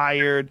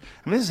 Fired.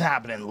 I mean, this is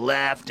happening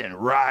left and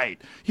right.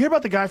 You hear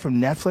about the guy from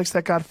Netflix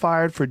that got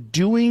fired for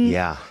doing?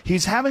 Yeah.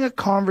 He's having a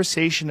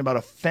conversation about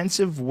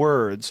offensive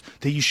words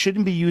that you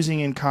shouldn't be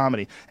using in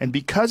comedy, and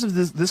because of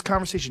this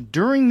conversation,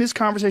 during this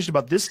conversation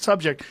about this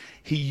subject,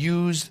 he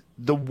used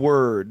the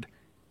word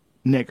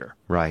nigger.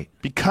 Right.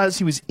 Because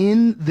he was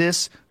in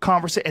this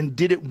conversation and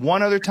did it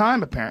one other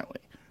time, apparently.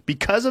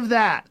 Because of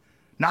that,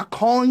 not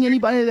calling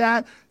anybody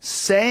that,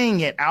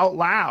 saying it out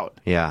loud,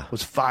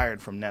 was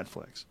fired from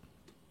Netflix.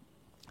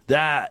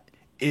 That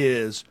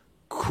is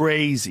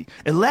crazy.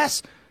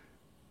 Unless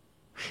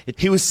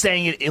he was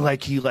saying it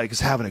like he is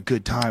having a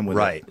good time with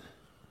it.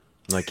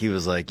 Like he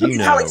was like,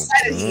 how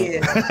excited he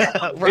is.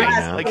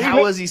 Right. Like,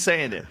 how was he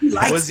saying it?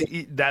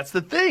 That's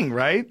the thing,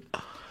 right?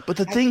 But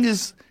the thing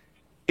is,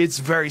 it's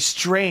very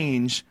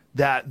strange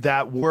that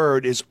that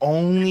word is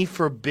only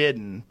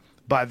forbidden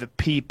by the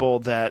people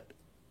that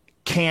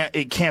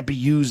it can't be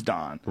used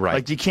on. Right.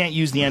 Like, you can't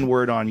use the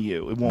N-word on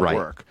you. It won't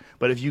work.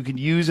 But if you can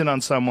use it on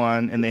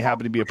someone and they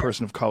happen to be a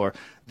person of color,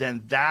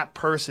 then that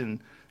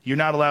person, you're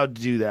not allowed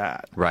to do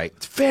that. Right.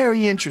 It's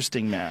very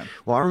interesting, man.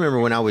 Well, I remember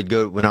when I would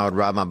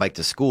ride my bike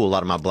to school, a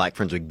lot of my Black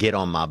friends would get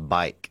on my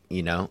bike,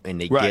 you know, and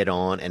they'd get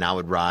on and I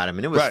would ride them,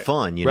 and it was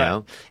fun, you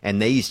know.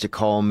 And they used to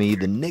call me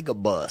the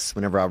nigga bus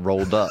whenever I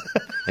rolled up.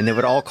 And they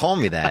would all call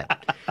me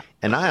that.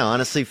 And I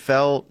honestly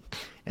felt,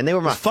 and they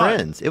were my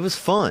friends. It was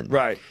fun.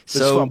 Right.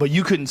 So, fun, but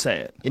you couldn't say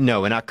it.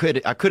 No, and I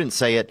couldn't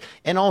say it.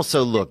 And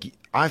also, look,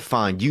 I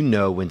find, you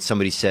know, when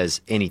somebody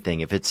says anything,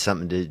 if it's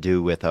something to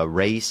do with a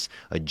race,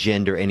 a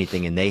gender,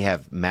 anything, and they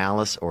have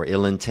malice or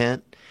ill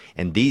intent,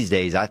 and these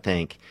days I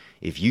think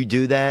if you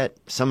do that,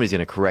 somebody's going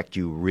to correct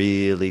you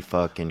really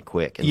fucking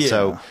quick. And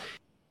so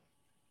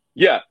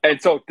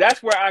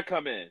that's where I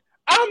come in.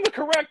 I'm the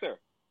corrector.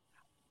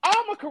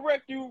 I'm going to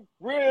correct you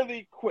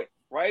really quick,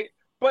 right?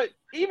 But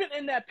even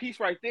in that piece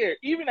right there,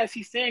 even as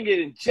he's saying it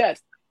in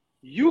jest,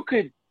 you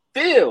could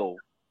feel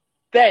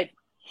that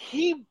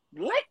he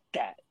liked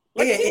that.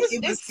 Like, he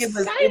was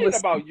excited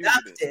about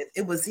using it.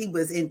 He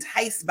was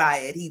enticed by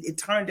it. It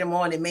turned him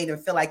on. It made him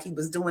feel like he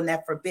was doing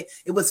that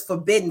it was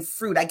forbidden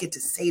fruit. I get to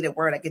say the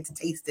word. I get to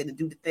taste it and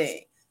do the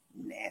thing.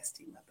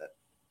 Nasty mother.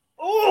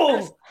 Oh,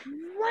 that's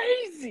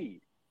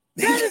crazy.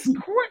 That is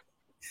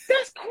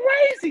That's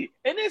crazy.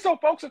 And then so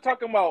folks are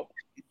talking about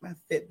my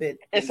Fitbit.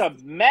 It's a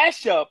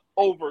mashup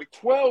over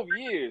 12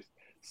 years.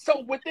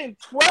 So within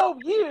 12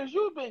 years,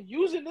 you've been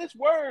using this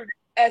word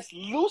as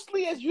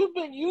loosely as you've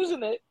been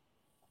using it,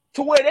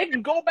 to where they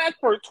can go back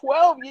for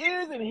 12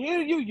 years and hear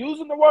you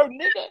using the word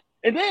nigga.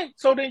 And then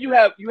you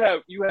have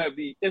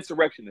the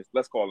insurrectionists,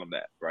 let's call them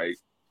that, right?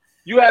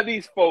 You have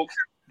these folks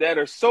that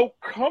are so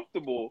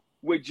comfortable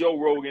with Joe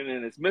Rogan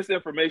and his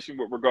misinformation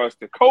with regards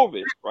to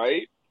COVID,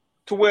 right?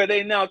 To where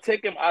they now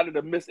take him out of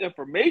the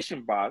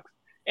misinformation box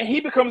and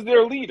he becomes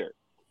their leader.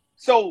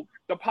 So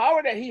the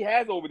power that he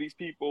has over these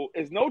people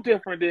is no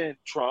different than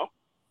Trump,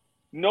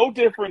 no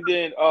different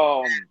than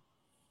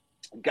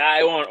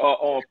guy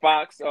on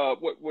Fox,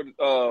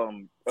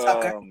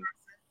 Tucker.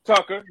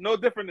 Tucker, no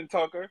different than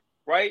Tucker,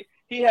 right?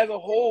 He has a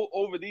hold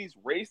over these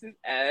racist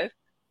ass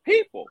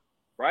people,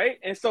 right?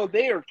 And so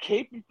they are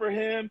caping for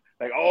him,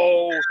 like,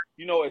 oh,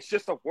 it's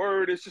just a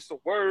word, it's just a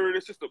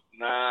word,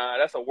 nah,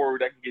 that's a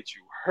word that can get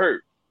you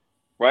hurt,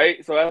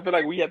 right? So I feel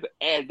like we have to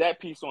add that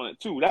piece on it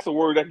too. That's a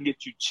word that can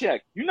get you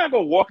checked. You're not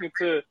gonna walk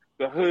into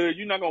the hood,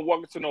 you're not gonna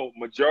walk into no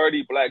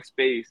majority black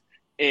space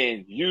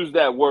and use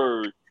that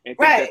word and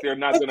think that they're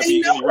not gonna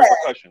be any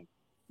repercussions.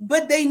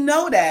 But they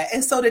know that.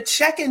 And so the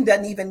check-in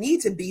doesn't even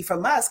need to be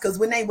from us, because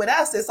when they with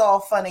us, it's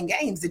all fun and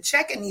games. The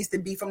check-in needs to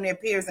be from their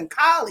peers and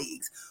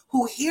colleagues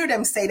who hear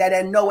them say that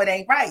and know it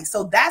ain't right.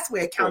 So that's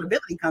where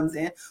accountability comes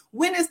in.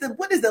 What is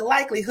the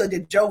likelihood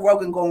that Joe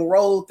Rogan gonna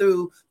roll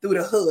through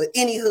the hood,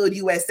 any hood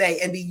USA,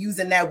 and be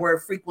using that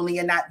word frequently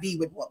and not be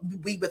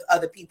with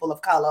other people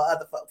of color or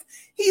other folks?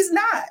 He's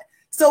not.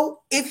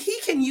 So if he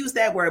can use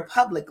that word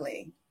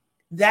publicly,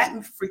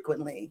 that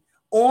frequently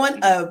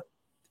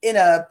in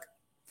a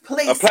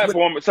place, a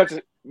platform such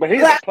as, but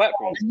he's a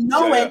platform.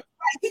 Knowing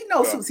he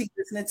knows who he's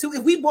listening to.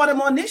 If we brought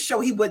him on this show,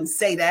 he wouldn't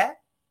say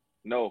that.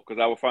 No,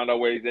 because I would find out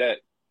where he's at.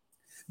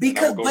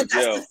 Because, but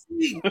that's the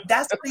thing.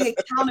 That's where the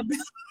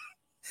accountability.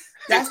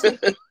 That's where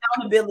the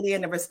accountability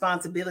and the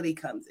responsibility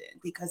comes in,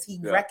 because he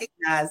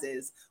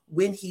recognizes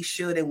when he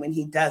should and when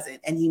he doesn't,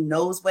 and he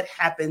knows what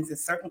happens in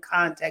certain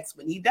contexts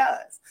when he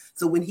does.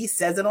 So when he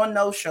says it on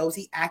no shows,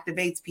 he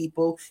activates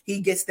people, he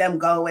gets them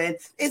going.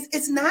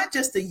 It's not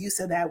just the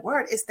use of that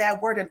word; it's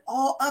that word and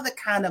all other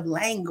kind of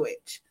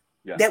language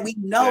that we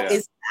know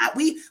is not.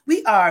 We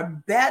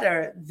are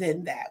better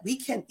than that. We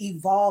can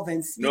evolve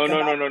and speak.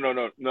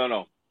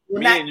 No.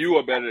 Me and you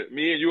are better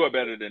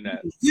than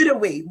that. You the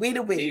we.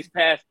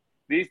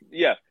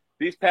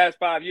 These past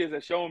 5 years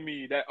have shown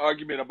me that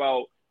argument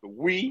about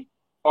we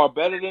are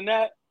better than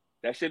that.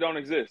 That shit don't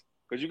exist,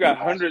 because you got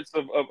hundreds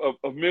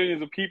of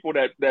millions of people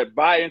that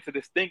buy into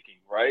this thinking,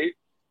 right?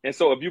 And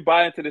so if you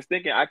buy into this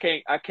thinking, I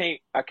can't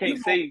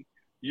say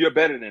you're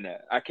better than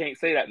that. I can't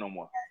say that no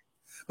more.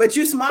 But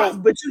you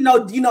smart, but you know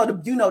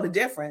the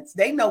difference.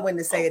 They know when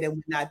to say it and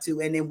when not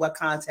to, and in what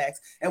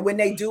context. And when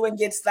they do and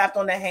get slapped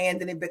on the hand,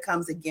 then it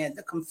becomes again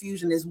the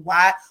confusion is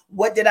why.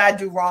 What did I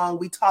do wrong?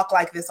 We talk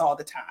like this all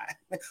the time.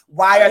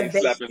 Why are they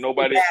slapping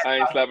nobody? I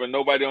ain't slapping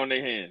nobody on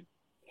their hand.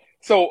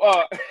 So,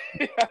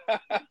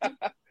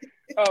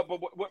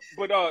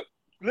 but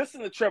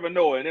listen to Trevor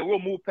Noah, and then we'll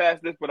move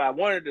past this. But I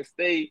wanted to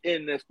stay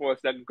in this for a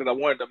second because I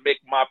wanted to make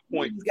my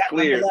point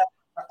clear.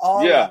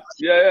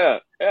 Yeah.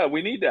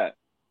 We need that.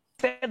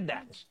 Said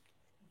that.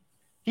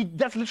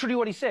 That's literally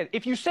what he said.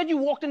 If you said you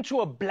walked into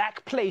a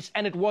black place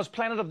and it was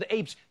Planet of the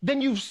Apes, then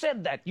you've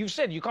said that. You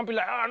can't be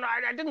like, oh no,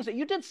 I didn't say.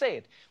 You did say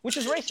it, which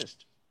is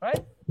racist,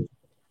 right?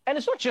 And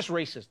it's not just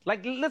racist.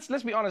 Like let's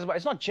be honest about it.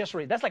 It's not just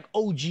racist. That's like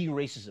OG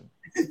racism.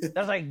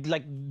 That's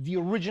like the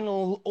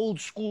original old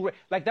school.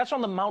 Like that's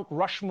on the Mount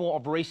Rushmore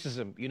of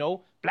racism.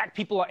 Black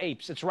people are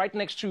apes. It's right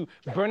next to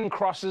burning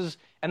crosses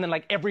and then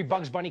like every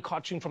Bugs Bunny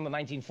cartoon from the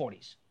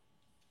 1940s.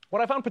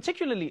 What I found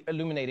particularly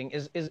illuminating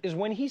is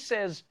when he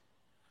says,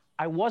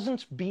 I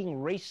wasn't being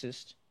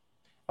racist,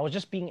 I was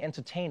just being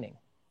entertaining.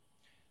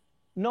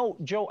 No,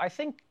 Joe, I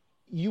think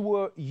you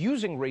were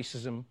using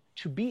racism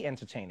to be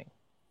entertaining.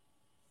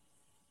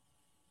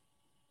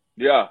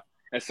 Yeah.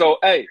 And so,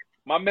 hey,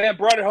 my man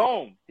brought it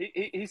home.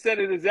 He said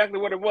it exactly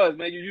what it was,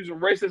 man. You're using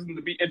racism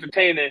to be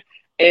entertaining.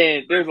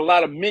 And there's a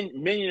lot of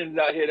minions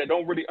out here that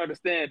don't really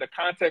understand the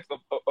context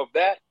of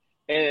that.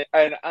 And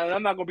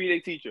I'm not gonna be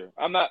their teacher.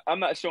 I'm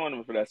not showing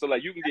them for that. So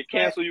like, you can get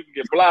canceled, you can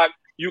get blocked,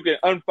 you can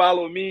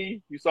unfollow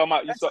me. You saw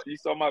my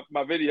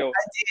video. I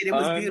did. It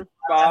was beautiful.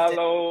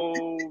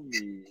 Unfollow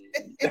me,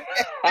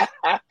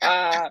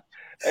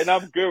 and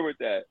I'm good with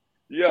that.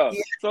 Yeah.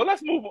 So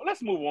let's move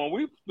on.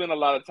 We've spent a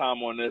lot of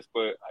time on this,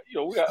 but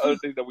we got other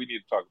things that we need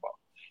to talk about.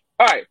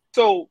 All right.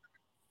 So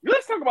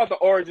let's talk about the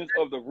origins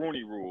of the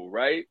Rooney Rule,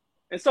 right?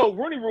 And so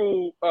Rooney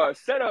Rule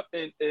set up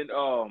in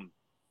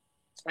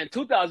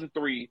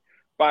 2003.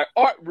 By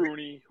Art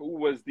Rooney, who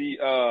was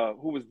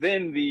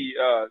then the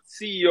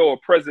CEO or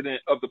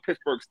president of the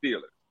Pittsburgh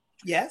Steelers.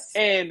 Yes.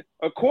 And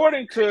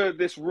according to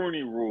this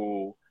Rooney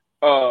Rule,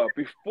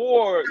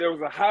 before there was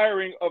a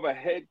hiring of a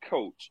head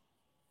coach,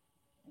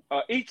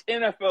 each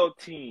NFL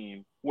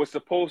team was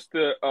supposed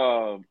to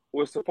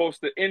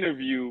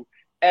interview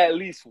at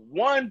least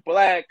one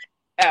black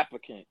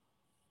applicant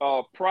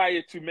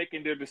prior to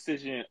making their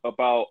decision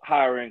about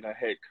hiring a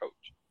head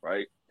coach,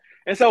 right?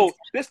 And so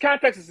this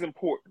context is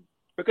important.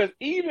 Because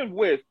even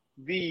with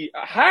the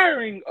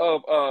hiring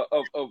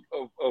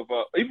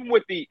even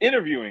with the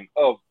interviewing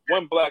of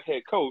one black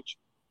head coach,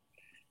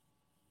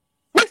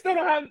 we still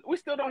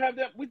don't have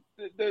that.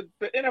 The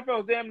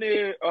NFL is damn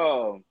near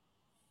all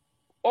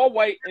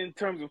white in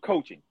terms of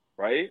coaching,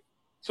 right?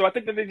 So I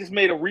think that they just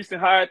made a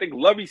recent hire. I think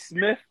Lovie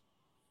Smith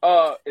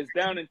is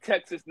down in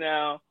Texas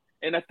now,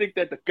 and I think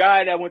that the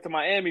guy that went to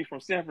Miami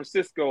from San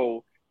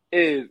Francisco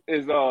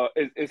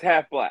is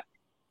half black,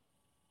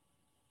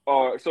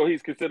 or so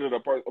he's considered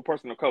a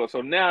person of color.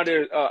 So now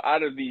there's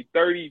out of the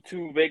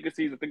 32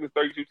 vacancies, I think there's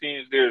 32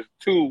 teams. There's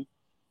 2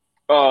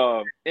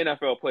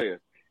 NFL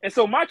players, and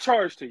so my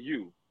charge to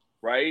you,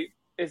 right,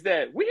 is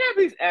that we have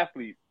these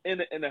athletes in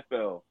the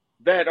NFL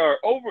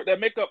that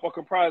make up or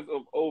comprise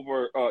of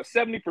over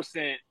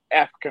 70%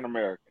 African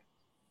American,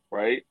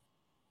 right?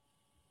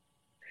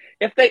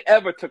 If they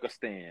ever took a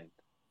stand,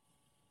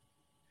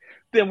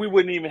 then we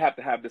wouldn't even have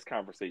to have this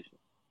conversation.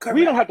 Correct.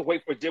 We don't have to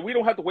wait for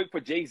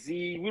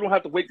Jay-Z. We don't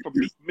have to wait for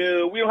Meek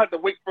Mill. We don't have to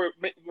wait for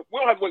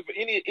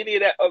any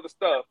of that other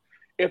stuff.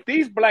 If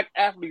these black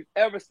athletes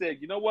ever said,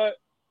 you know what,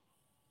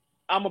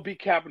 I'm gonna be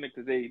Kaepernick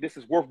today. This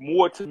is worth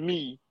more to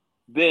me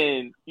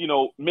than, you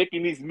know,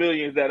 making these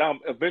millions that I'm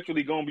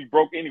eventually gonna be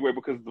broke anyway,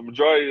 because the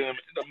majority of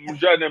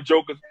them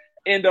jokers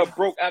end up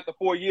broke after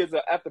 4 years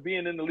after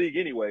being in the league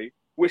anyway,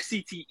 with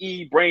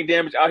CTE, brain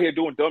damage, out here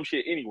doing dumb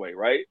shit anyway,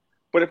 right?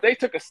 But if they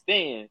took a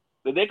stand,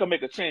 then they can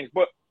make a change.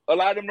 But a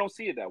lot of them don't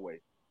see it that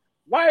way.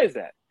 Why is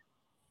that?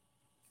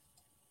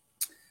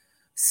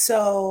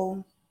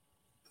 So,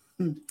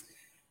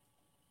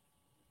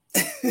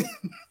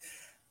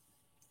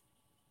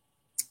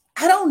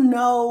 I don't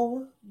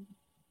know,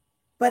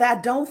 but I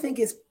don't think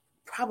it's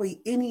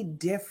probably any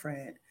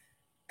different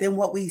than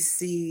what we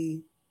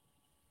see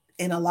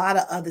in a lot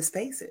of other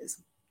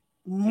spaces.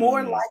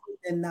 More likely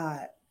than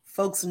not,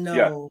 folks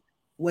know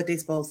what they're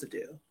supposed to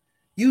do.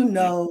 You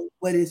know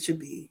what it should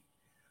be.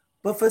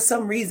 But for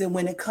some reason,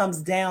 when it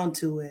comes down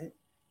to it,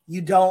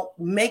 you don't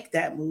make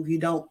that move. You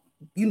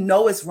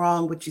know it's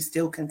wrong, but you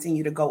still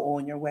continue to go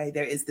on your way.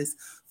 There is this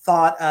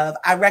thought of,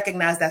 I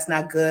recognize that's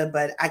not good,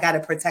 but I got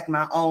to protect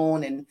my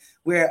own. And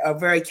we're a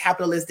very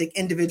capitalistic,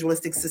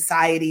 individualistic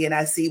society. And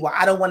I see, well,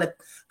 I don't want to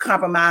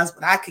compromise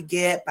what I could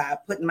get by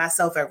putting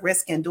myself at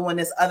risk and doing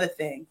this other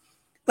thing.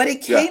 But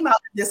it came out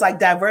of this like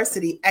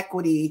diversity,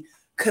 equity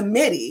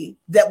committee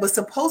that was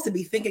supposed to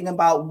be thinking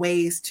about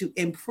ways to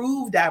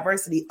improve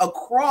diversity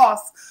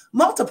across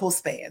multiple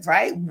spans,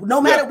 right? No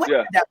matter what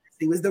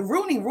diversity was. The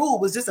Rooney Rule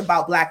was just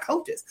about black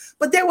coaches,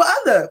 but there were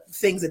other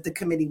things that the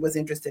committee was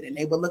interested in.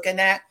 They were looking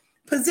at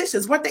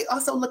positions. Weren't they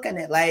also looking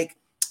at like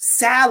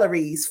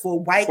salaries for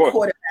white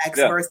quarterbacks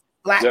versus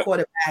black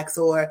quarterbacks,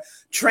 or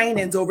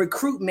trainings or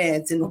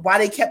recruitments, and why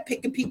they kept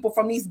picking people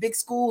from these big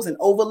schools and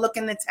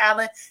overlooking the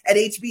talent at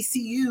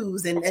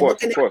HBCUs and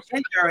looking at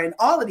gender and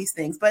all of these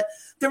things. But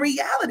the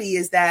reality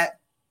is that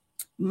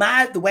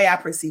the way I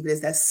perceive it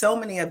is that so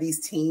many of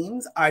these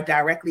teams are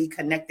directly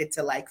connected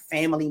to like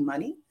family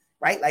money,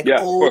 right? Like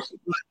old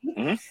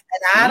money. And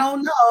I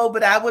don't know,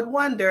 but I would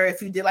wonder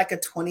if you did like a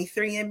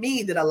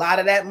 23andMe, that a lot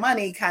of that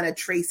money kind of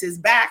traces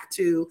back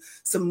to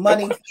some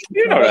money.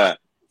 You know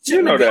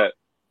that.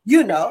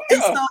 You know,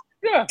 and so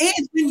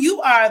and when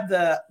you are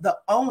the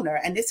owner,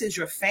 and this is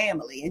your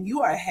family, and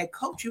you are a head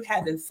coach, you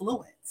have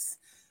influence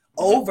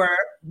over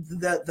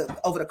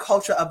the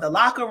culture of the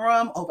locker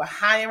room, over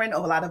hiring,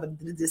 over a lot of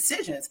the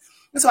decisions.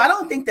 And so I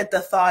don't think that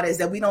the thought is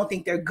that we don't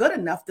think they're good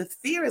enough. The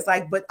fear is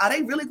like, but are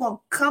they really going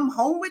to come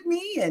home with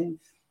me? And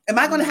am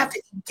I going to have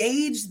to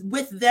engage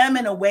with them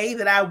in a way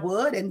that I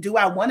would? And do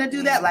I want to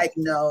do that? Like,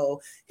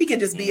 no, he can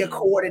just be a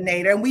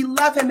coordinator, and we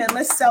love him, and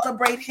let's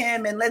celebrate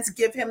him, and let's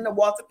give him the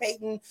Walter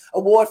Payton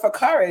Award for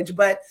courage.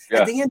 But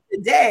at the end of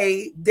the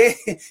day,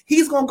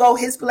 he's going to go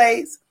his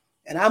place,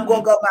 and I'm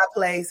going to go my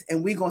place,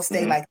 and we're going to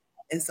stay like that.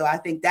 And so I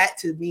think that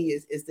to me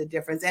is the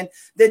difference. And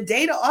the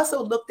data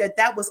also looked at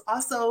that was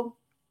also,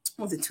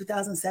 was it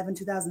 2007,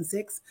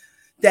 2006,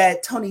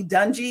 that Tony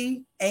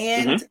Dungy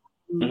and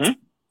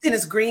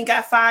Dennis Green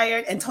got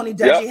fired, and Tony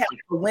Dungy had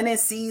a winning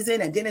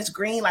season, and Dennis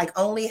Green like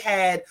only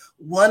had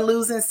one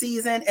losing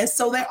season. And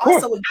so that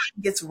also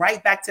gets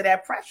right back to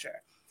that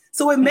pressure.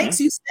 So it makes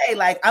you say,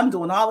 like, I'm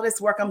doing all of this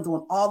work, I'm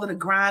doing all of the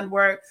grind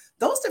work.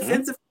 Those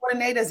defensive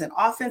coordinators and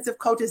offensive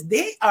coaches,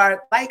 they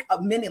are like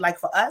a mini, like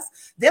for us,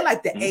 they're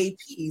like the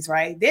APs,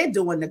 right? They're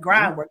doing the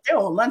grind work. They're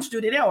on lunch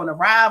duty, they're on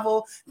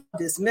arrival,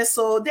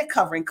 dismissal, they're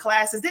covering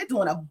classes, they're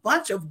doing a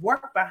bunch of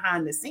work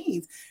behind the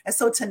scenes. And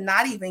so to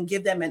not even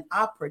give them an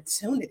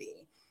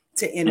opportunity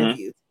to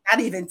interview, not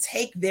even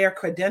take their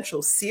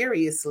credentials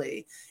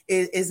seriously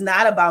is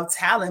not about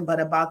talent, but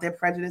about their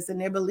prejudice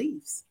and their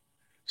beliefs.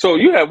 So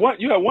you had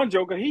one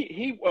joker.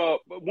 He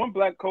one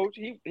black coach.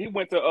 He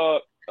went to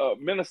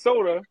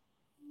Minnesota,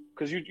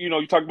 because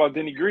you talk about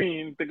Denny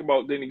Green. Think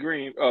about Denny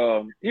Green.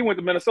 He went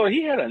to Minnesota.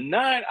 He had a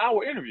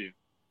 9-hour interview,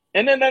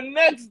 and then the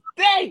next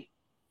day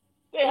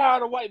they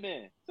hired a white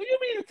man. So you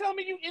mean to tell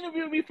me you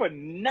interviewed me for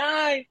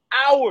 9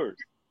 hours?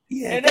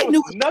 Yeah, and there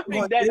was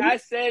nothing that I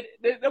said.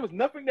 There was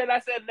nothing that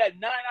I said in that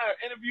 9-hour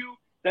interview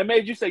that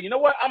made you say, you know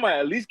what, I'm gonna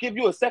at least give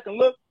you a second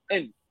look.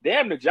 And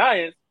damn the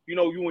Giants.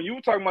 When you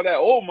were talking about that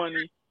old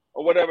money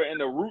or whatever, and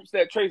the roots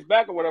that trace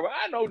back or whatever,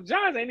 I know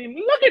Giants ain't even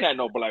looking at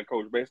no black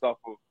coach based off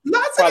of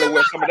probably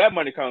where some of that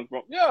money comes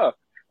from. Yeah.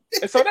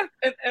 And so that,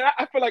 and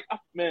I feel like,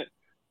 man,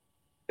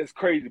 it's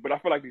crazy, but I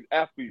feel like these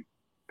athletes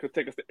could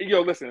take us.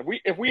 Listen,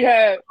 if we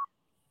had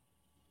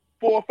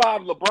 4 or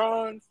 5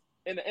 LeBrons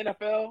in the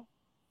NFL,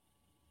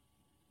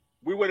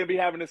 we wouldn't be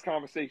having this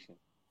conversation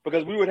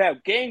because we would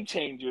have game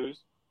changers,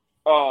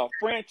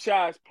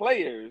 franchise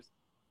players.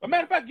 As a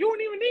matter of fact, you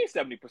don't even need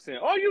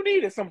 70%. All you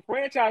need is some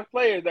franchise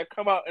players that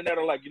come out and that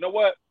are like, you know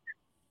what?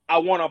 I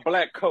want a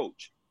black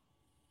coach.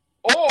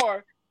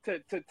 Or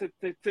to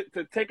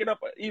take it up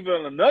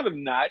even another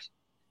notch,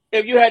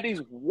 if you had these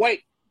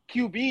white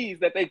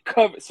QBs that they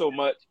covered so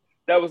much,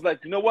 that was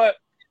like, you know what?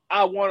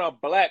 I want a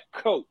black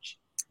coach.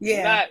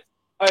 Yeah.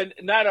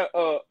 Not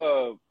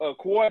a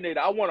coordinator.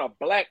 I want a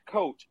black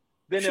coach.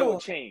 Then it would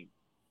change.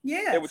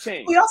 Yeah, it would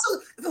change. We also,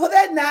 for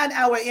that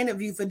 9-hour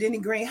interview for Denny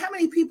Green, how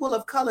many people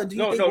of color do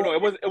you think? No.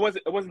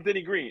 It wasn't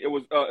Denny Green. It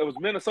was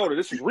Minnesota.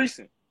 This was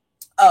recent.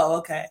 Oh,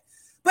 okay.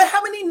 But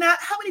how many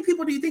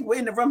people do you think were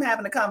in the room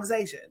having a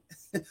conversation?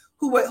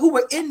 who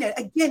were in there?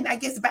 Again, I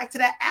guess back to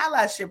that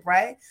allyship,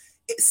 right?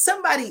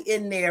 Somebody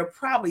in there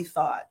probably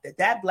thought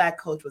that black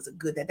coach was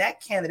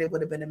that candidate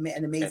would have been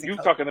an amazing. If you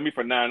talking to me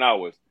for 9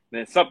 hours,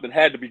 then something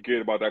had to be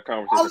good about that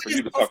conversation for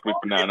you to talk to me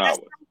for 9 hours.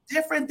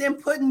 Different than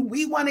putting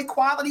 "We Want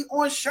Equality"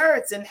 on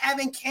shirts and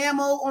having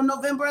camo on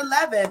November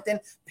 11th and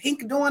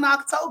pink during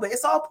October.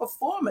 It's all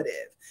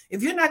performative.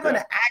 If you're not going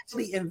to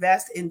actually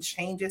invest in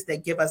changes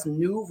that give us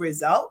new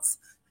results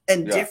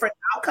and different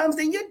outcomes,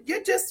 then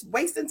you're just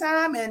wasting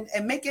time and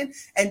making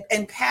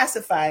and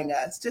pacifying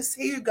us. Just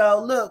here you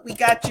go. Look, we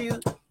got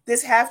you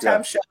this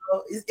halftime show.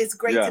 It's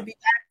great to be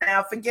back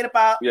now. Forget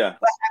about what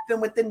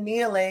happened with the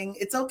kneeling.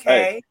 It's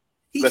okay.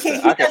 He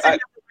doesn't have the right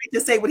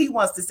to say what he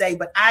wants to say,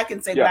 but I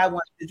can say what I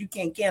want because you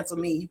can't cancel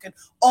me. You can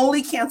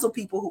only cancel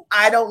people who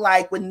I don't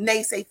like when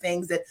they say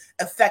things that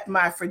affect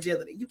my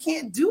fragility. You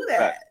can't do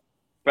that.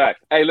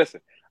 Facts. Hey,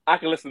 listen, I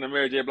can listen to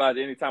Mary J. Blige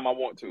anytime I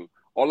want to.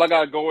 All I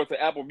gotta go into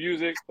Apple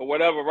Music or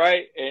whatever,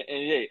 right? And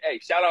hey,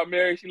 shout out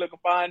Mary. She looking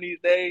fine these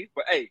days.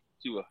 But hey,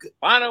 she was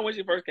finer when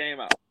she first came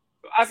out.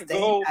 So I could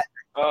go.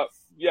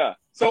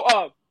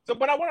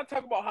 But I want to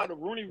talk about how the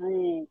Rooney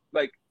Rule,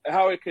 like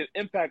how it can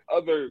impact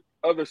other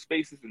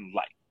spaces in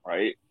life,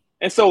 right?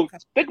 And so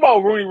think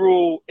about Rooney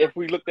Rule if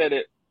we looked at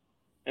it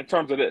in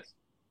terms of this.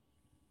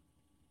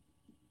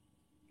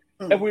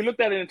 If we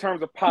looked at it in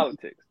terms of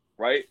politics,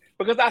 right?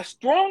 Because I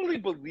strongly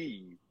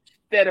believe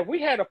that if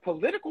we had a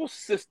political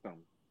system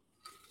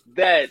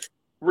that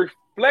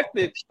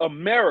reflected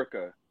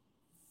America,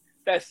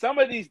 that some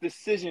of these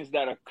decisions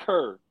that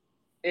occur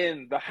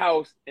in the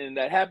House and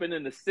that happen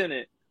in the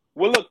Senate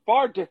will look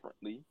far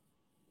differently.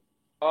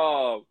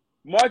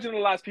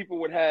 Marginalized people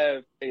would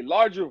have a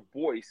larger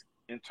voice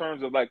in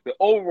terms of like the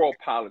overall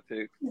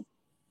politics.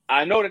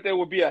 I know that there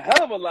would be a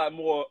hell of a lot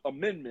more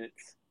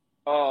amendments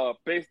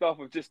based off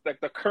of just like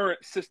the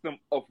current system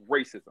of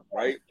racism,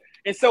 right?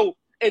 And so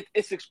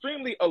it's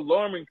extremely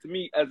alarming to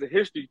me as a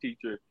history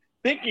teacher,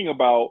 thinking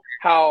about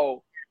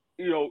how,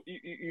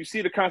 you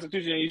see the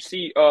Constitution and you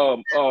see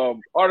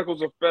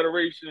Articles of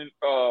Federation,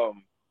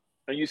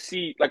 and you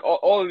see like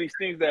all of these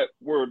things that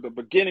were the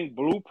beginning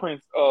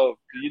blueprints of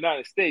the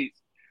United States.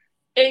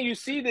 And you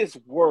see this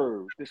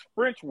word, this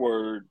French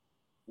word,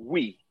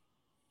 we.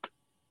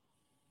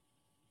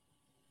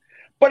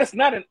 But it's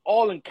not an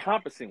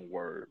all-encompassing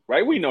word,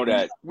 right? We know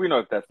that. We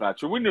know that's not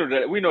true. We know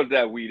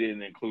that we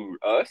didn't include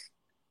us,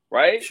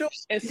 right? Sure.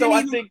 And so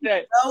I think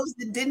that those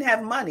that didn't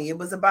have money, it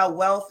was about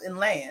wealth and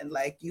land.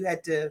 Like you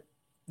had to,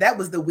 that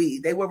was the we.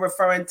 They were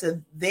referring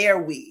to their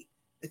we.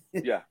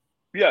 Yeah.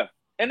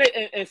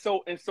 And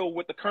so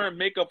with the current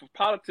makeup of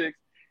politics,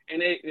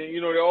 and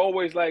they're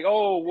always like,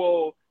 oh,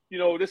 well,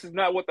 this is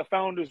not what the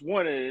founders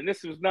wanted, and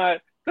this was not.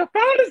 The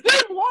founders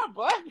didn't want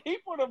black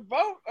people to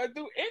vote or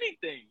do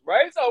anything,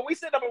 right? So we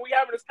sit up and we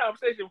having this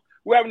conversation.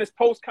 We're having this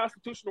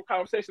post-constitutional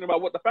conversation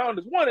about what the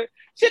founders wanted.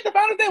 Shit, the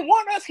founders didn't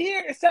want us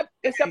here except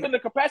in the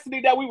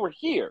capacity that we were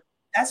here.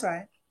 That's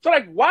right. So,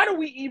 like, why do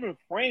we even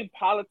frame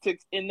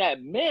politics in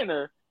that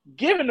manner,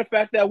 given the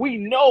fact that we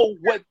know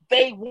what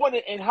they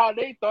wanted and how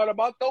they thought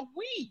about the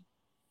we?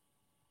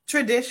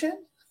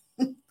 Tradition.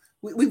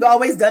 We've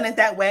always done it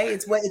that way.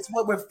 It's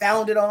what we're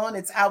founded on.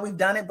 It's how we've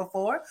done it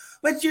before.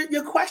 But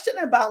your question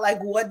about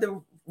like what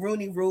the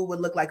Rooney Rule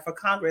would look like for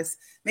Congress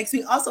makes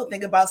me also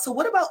think about, so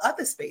what about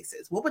other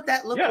spaces? What would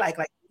that look like?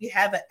 Like we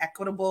have an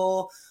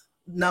equitable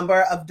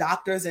number of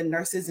doctors and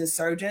nurses and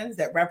surgeons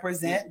that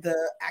represent the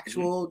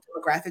actual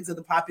demographics of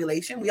the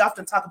population. We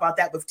often talk about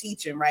that with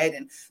teaching, right?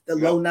 And the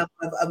low number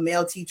of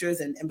male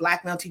teachers and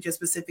black male teachers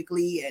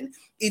specifically. And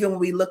even when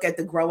we look at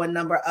the growing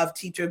number of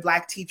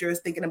black teachers,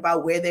 thinking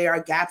about where there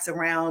are gaps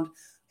around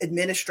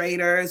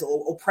administrators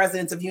or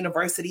presidents of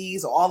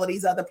universities or all of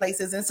these other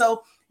places. And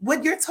so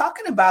what you're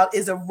talking about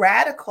is a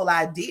radical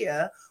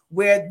idea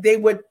where they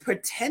would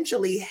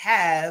potentially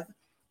have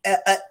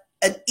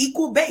an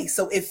equal base.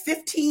 So if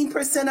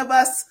 15% of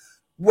us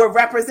were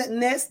representing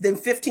this, then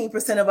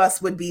 15% of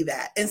us would be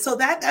that. And so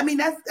that's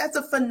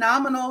a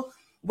phenomenal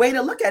way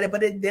to look at it.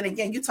 But then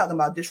again, you're talking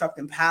about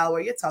disrupting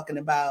power. You're talking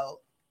about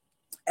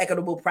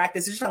equitable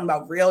practices. You're talking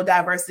about real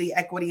diversity,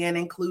 equity, and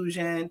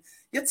inclusion.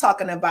 You're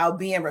talking about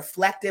being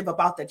reflective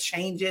about the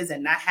changes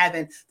and not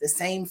having the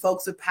same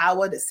folks with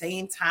power, the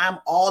same time,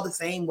 all the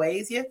same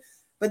ways.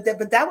 But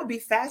that would be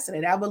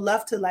fascinating. I would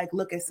love to like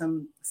look at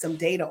some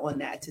data on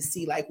that to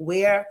see like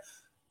where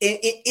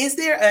is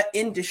there an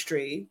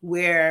industry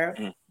where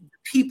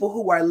people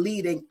who are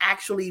leading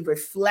actually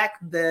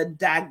reflect the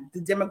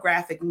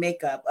demographic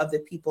makeup of the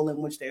people in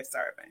which they're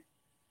serving.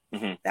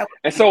 Mm-hmm.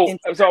 And so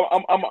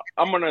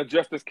I'm gonna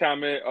address this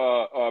comment.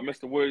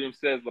 Mr. Williams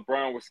says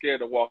LeBron was scared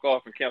to walk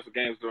off and cancel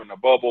games during the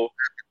bubble.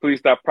 Please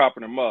stop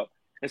propping him up.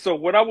 And so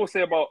what I will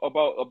say about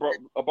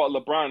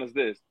LeBron is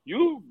this: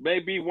 you may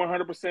be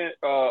 100%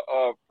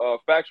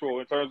 factual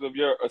in terms of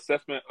your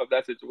assessment of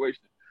that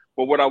situation,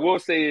 but what I will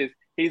say is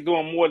he's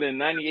doing more than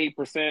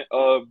 98%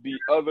 of the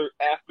other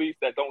athletes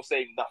that don't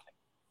say nothing,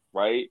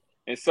 right?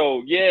 And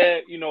so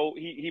yeah, you know,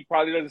 he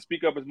probably doesn't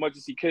speak up as much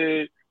as he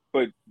could,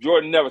 but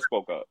Jordan never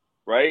spoke up,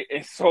 right?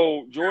 And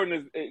so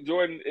Jordan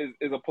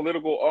is a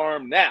political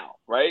arm now,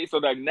 right? So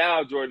like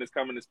now Jordan is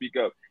coming to speak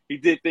up. He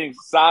did things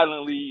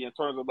silently in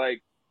terms of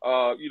like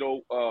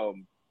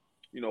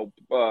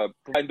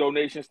providing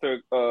donations to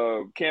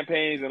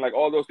campaigns and like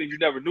all those things. You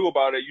never knew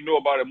about it. You know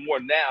about it more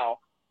now,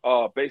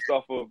 based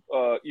off of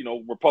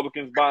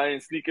Republicans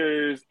buying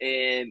sneakers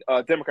and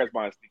Democrats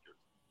buying sneakers,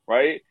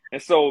 right?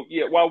 And so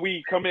yeah, while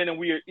we come in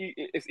and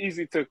it's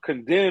easy to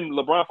condemn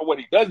LeBron for what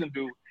he doesn't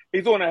do.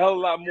 He's doing a hell of a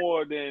lot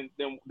more than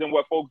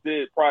what folks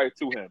did prior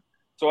to him.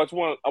 So I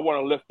want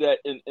to lift that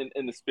in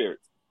the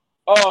spirits.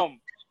 So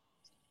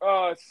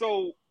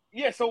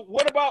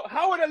what about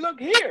how would it look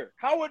here?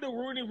 How would the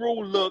Rooney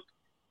Rule look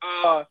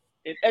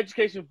in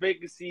education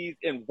vacancies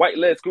in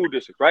white-led school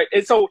districts, right?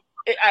 And so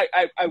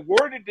I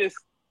worded this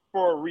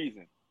for a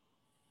reason.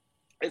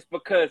 It's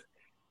because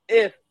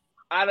if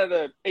out of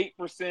the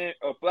 8%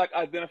 of Black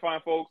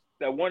identifying folks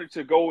that wanted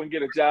to go and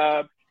get a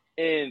job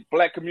in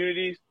Black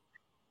communities,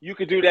 you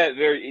could do that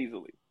very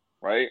easily,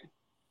 right?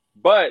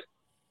 But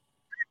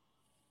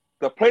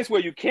the place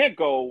where you can't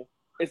go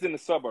is in the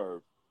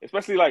suburbs,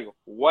 especially like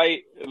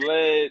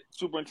white-led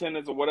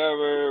superintendents or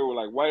whatever, or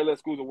like white-led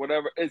schools or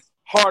whatever. It's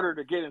harder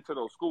to get into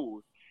those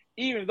schools,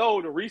 even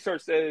though the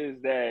research says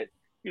that,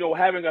 you know,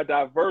 having a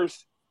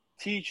diverse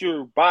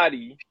teacher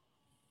body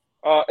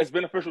is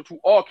beneficial to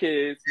all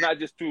kids, not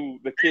just to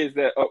the kids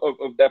that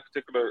of that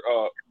particular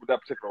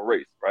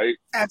race, right?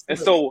 Absolutely. And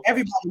so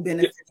everybody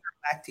benefits from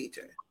a Black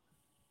teacher.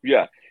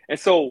 Yeah. And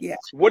so yeah.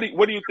 What do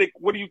you think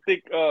with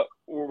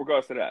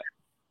regards to that?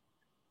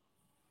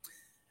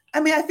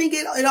 I mean, I think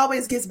it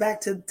always gets back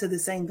to the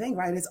same thing,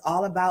 right? It's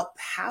all about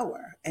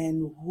power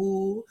and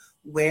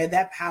where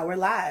that power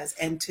lies,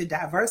 and to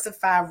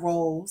diversify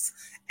roles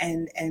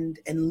and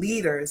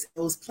leaders in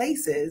those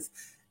places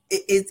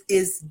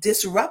is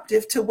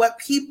disruptive to what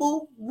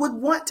people would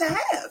want to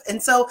have.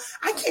 And so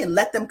I can't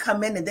let them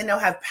come in and then they'll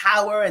have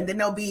power and then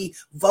they'll be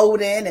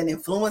voting and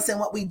influencing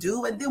what we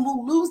do. And then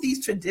we'll lose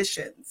these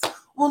traditions.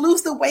 We'll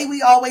lose the way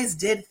we always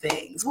did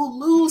things. We'll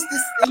lose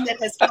this thing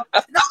that has, no,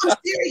 I'm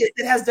serious,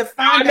 it has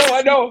defined.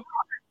 I know.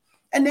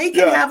 And they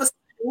can have a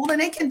school and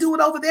they can do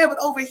it over there, but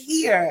over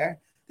here,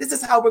 this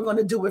is how we're going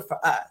to do it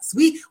for us.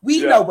 We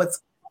know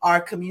what's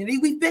our community.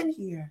 We've been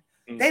here.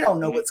 They don't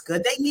know what's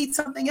good. They need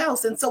something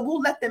else. And so we'll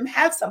let them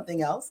have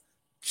something else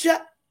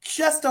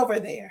just over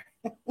there.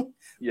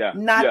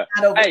 Not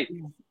over here.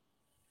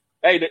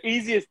 Hey, the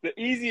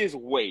easiest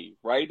way,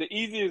 right? The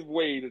easiest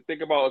way to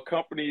think about a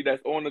company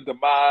that's on the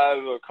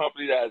demise, or a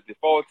company that has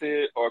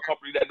defaulted, or a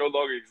company that no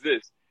longer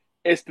exists,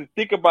 is to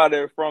think about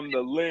it from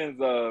the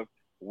lens of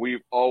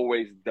we've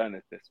always done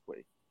it this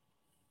way,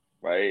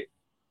 right?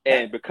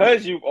 And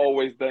because you've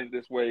always done it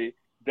this way,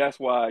 that's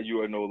why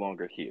you are no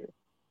longer here.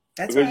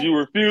 Because you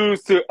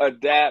refuse to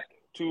adapt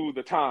to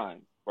the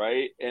time,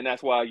 right? And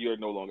that's why you're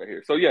no longer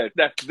here. So yeah,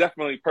 that's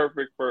definitely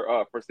perfect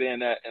for saying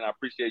that, and I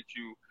appreciate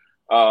you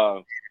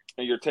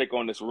and your take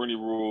on this Rooney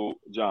Rule,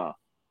 John.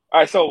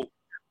 All right, so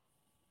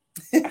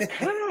I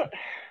kind of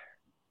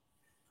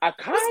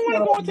want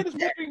to go into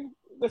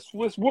this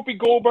Whoopi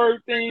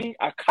Goldberg thing.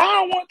 I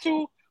kind of want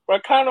to, but I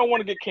kind of don't want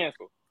to get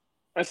canceled.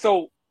 And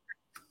so,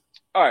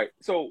 all right,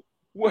 so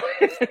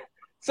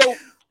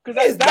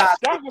because Doc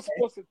was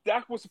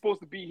supposed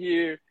to be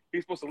here.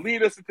 He's supposed to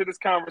lead us into this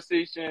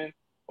conversation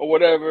or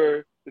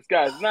whatever. This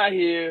guy's not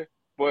here,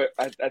 but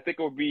I think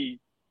it would be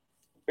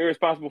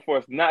irresponsible for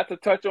us not to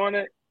touch on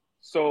it.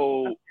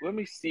 So let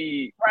me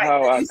see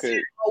how I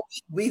could.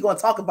 We're going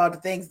to talk about the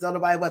things that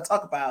nobody want to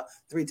talk about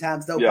 3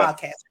 times no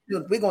podcast.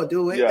 We're going to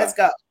do it. Let's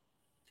go.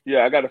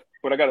 Yeah, I got to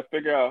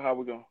figure out how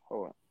we're going to.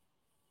 Hold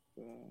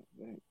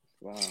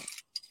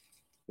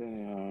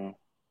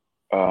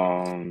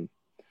on.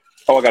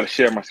 Oh, I got to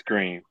share my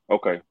screen.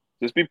 Okay.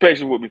 Just be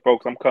patient with me,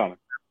 folks. I'm coming.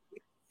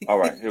 All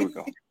right, here we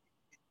go.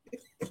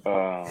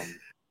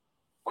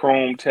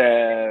 Chrome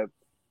tab,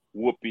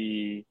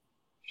 Whoopi,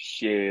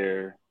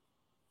 share.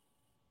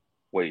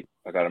 Wait,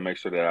 I got to make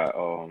sure that I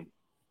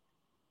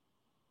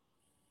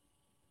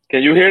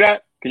Can you hear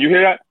that?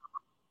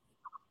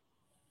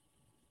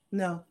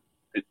 No.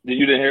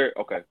 You didn't hear it?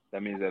 Okay.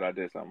 That means that I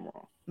did something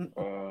wrong.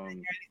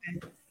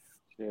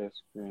 Share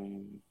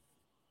screen.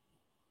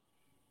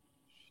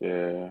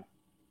 Share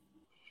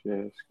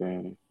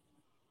screen.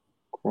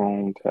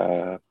 Chrome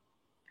tab.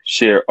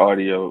 Share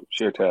audio,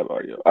 share tab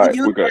audio. All right, The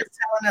we're good. universe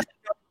telling us to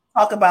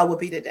talk about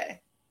Whoopi today.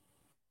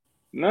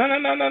 No,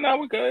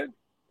 we're good.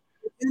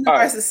 The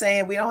universe is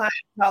saying we don't have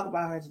to talk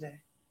about her today.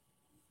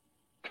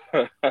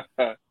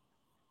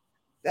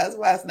 That's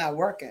why it's not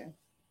working.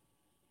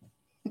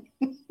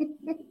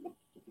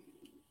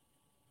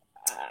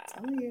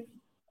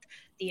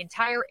 The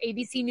entire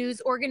ABC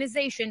News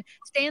organization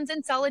stands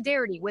in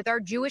solidarity with our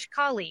Jewish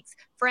colleagues,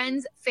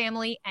 friends,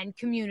 family, and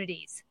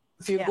communities.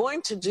 If you're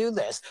going to do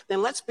this,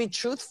 then let's be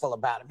truthful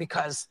about it,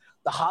 because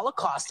the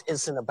Holocaust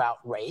isn't about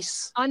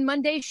race. On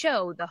Monday's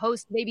show, the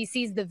host of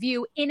ABC's The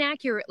View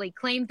inaccurately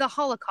claimed the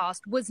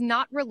Holocaust was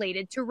not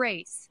related to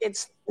race.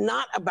 It's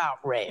not about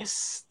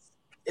race.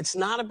 It's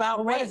not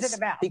about race. What is it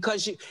about?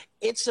 Because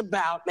it's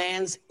about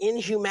man's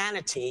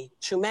inhumanity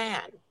to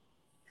man.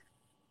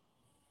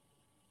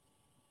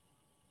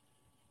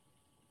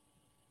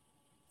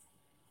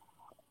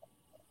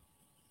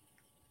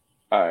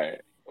 All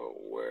right.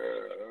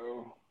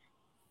 Well.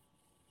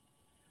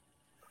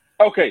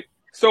 Okay.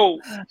 So,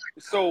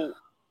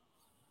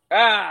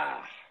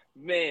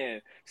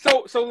 man.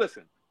 So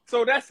listen.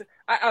 So that's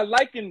I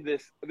liken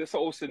this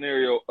whole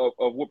scenario of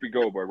Whoopi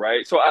Goldberg,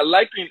 right? So I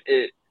liken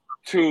it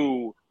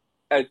to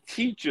a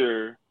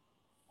teacher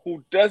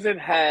who doesn't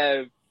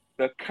have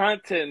the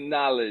content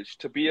knowledge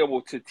to be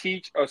able to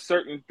teach a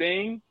certain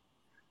thing,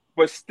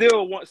 but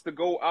still wants to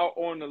go out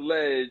on the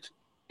ledge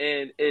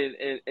and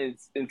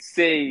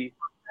say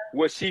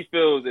what she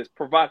feels is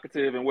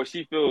provocative and what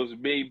she feels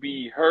may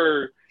be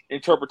her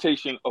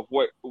interpretation of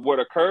what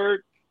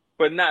occurred,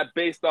 but not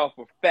based off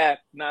of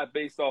fact, not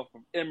based off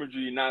of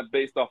imagery, not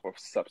based off of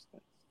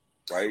substance,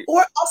 right?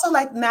 Or also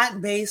like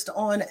not based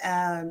on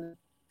an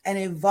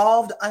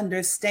evolved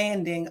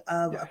understanding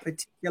of a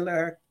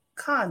particular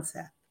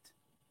concept,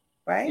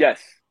 right?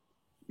 Yes.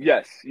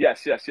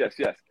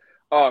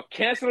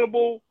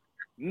 Cancelable?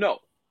 No,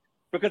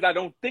 because I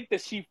don't think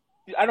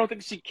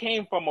she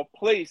came from a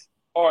place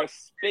or a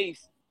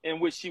space in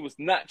which she was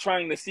not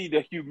trying to see the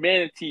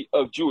humanity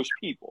of Jewish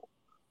people,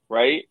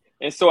 right?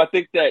 And so I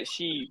think that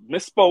she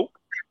misspoke,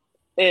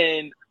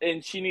 and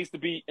she needs to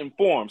be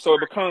informed. So it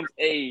becomes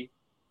an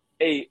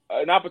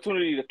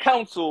opportunity to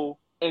counsel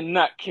and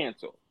not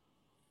cancel.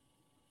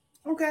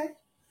 Okay,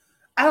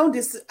 I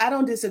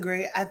don't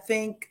disagree. I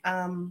think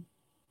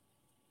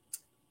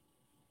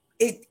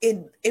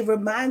it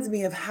reminds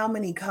me of how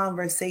many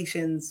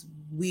conversations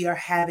we are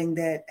having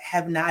that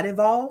have not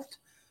evolved.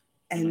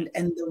 And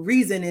the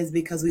reason is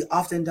because we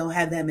often don't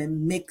have them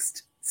in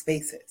mixed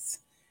spaces.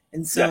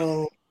 And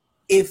so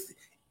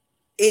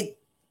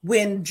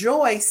when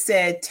Joy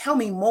said, "Tell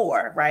me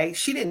more," right?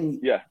 She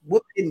didn't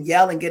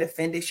yell and get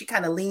offended. She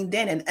kind of leaned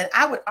in. And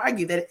I would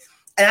argue that,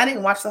 and I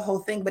didn't watch the whole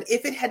thing, but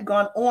if it had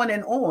gone on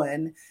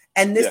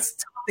and this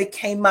topic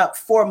came up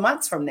 4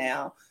 months from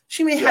now,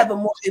 she may have a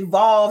more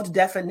evolved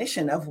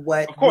definition of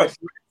what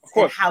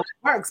and how it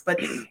works,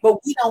 but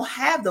we don't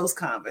have those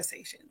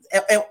conversations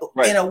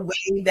in a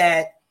way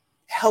that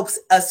helps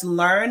us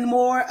learn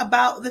more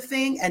about the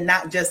thing and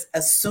not just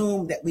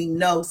assume that we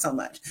know so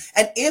much.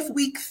 And if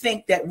we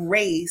think that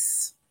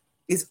race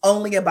is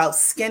only about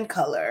skin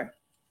color,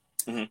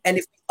 and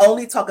if we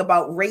only talk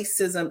about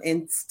racism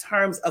in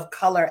terms of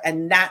color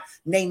and not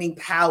naming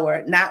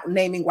power, not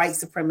naming white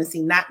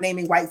supremacy, not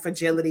naming white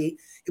fragility,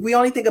 if we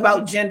only think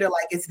about gender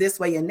like it's this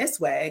way and this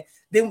way,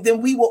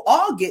 then we will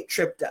all get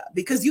tripped up,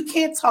 because you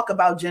can't talk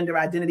about gender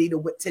identity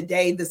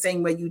today the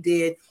same way you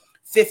did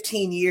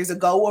 15 years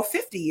ago or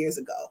 50 years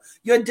ago.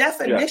 Your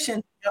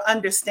definition, your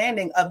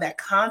understanding of that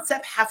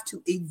concept have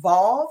to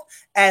evolve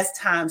as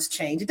times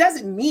change. It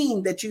doesn't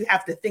mean that you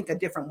have to think a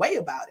different way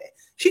about it.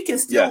 She can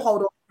still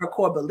hold on to her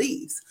core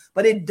beliefs,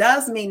 but it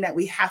does mean that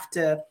we have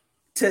to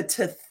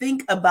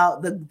think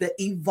about the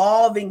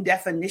evolving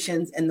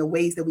definitions and the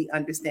ways that we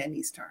understand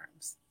these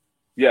terms.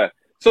 Yeah.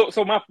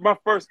 So my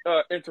first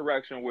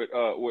interaction with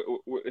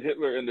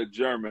Hitler and the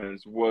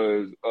Germans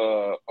was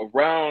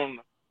around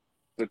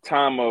the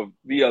time of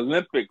the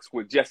Olympics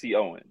with Jesse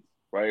Owens,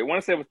 right? I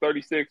want to say it was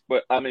 36,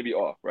 but I may be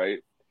off,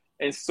 right?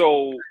 And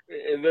so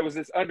there was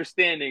this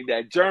understanding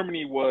that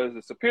Germany was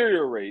a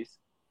superior race,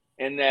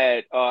 and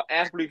that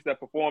athletes that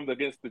performed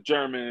against the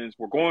Germans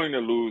were going to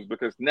lose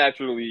because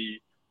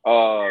naturally,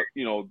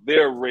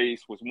 their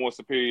race was more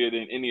superior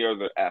than any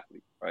other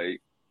athlete, right?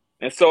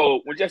 And so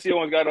when Jesse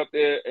Owens got up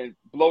there and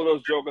blow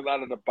those jokers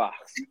out of the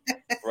box,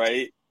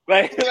 right?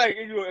 Like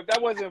if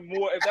that wasn't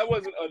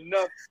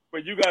enough for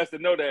you guys to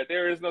know that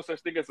there is no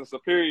such thing as a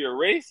superior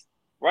race,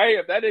 right?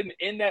 If that didn't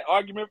end that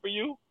argument for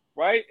you,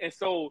 right? And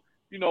so,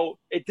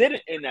 it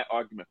didn't end that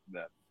argument for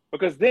them,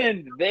 because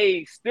then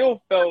they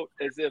still felt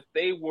as if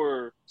they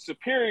were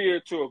superior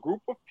to a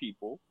group of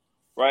people,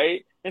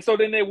 right? And so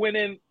then they went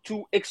in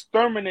to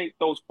exterminate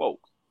those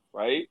folks,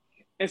 right?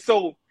 And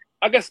so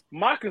I guess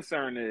my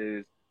concern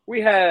is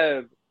we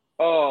have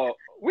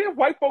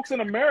white folks in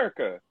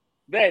America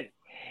that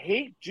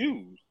hate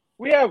Jews.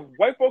 We have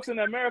white folks in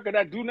America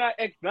that do not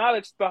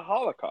acknowledge the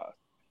Holocaust,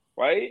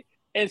 right?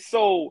 And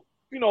so,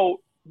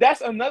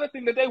 that's another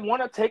thing that they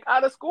want to take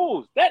out of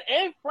schools. That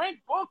Anne Frank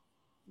book,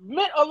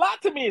 meant a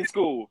lot to me in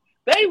school.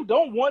 They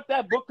don't want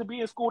that book to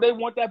be in school. They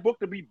want that book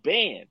to be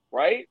banned,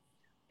 right?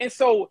 And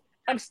so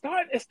it's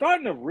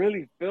starting to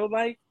really feel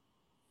like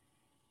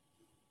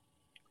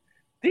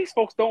these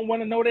folks don't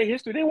want to know their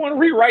history. They want to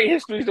rewrite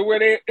history to where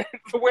they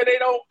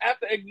don't have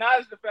to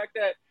acknowledge the fact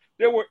that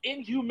there were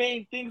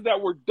inhumane things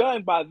that were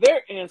done by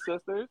their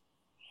ancestors,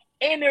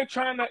 and they're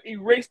trying to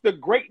erase the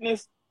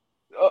greatness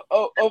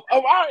of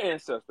our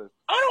ancestors.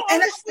 I don't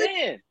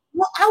understand.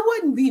 Well, I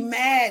wouldn't be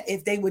mad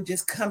if they would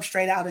just come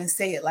straight out and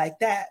say it like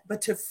that,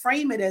 but to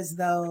frame it as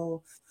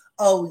though,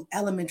 oh,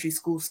 elementary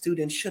school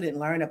students shouldn't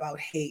learn about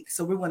hate,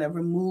 so we want to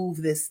remove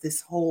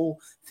this whole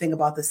thing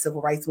about the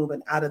civil rights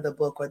movement out of the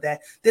book, or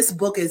that this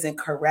book isn't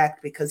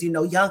correct because,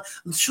 young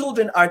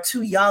children are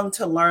too young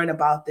to learn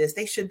about this.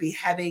 They should be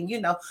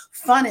having,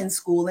 fun in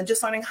school and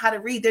just learning how to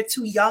read. They're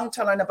too young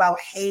to learn about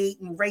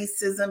hate and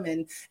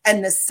racism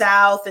and the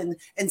South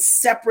and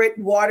separate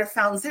water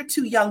fountains. They're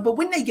too young. But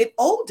when they get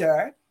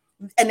older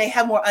and they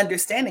have more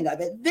understanding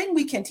of it, then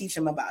we can teach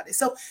them about it.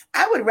 So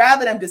I would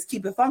rather them just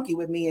keep it funky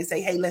with me and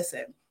say, hey,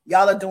 listen,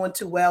 y'all are doing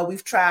too well.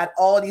 We've tried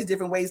all these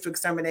different ways to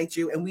exterminate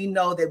you. And we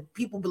know that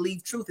people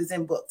believe truth is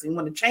in books. We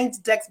want to change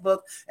the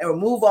textbook and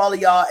remove all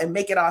of y'all and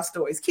make it our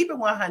stories. Keep it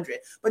 100.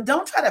 But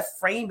don't try to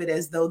frame it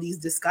as though these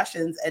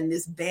discussions and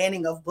this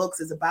banning of books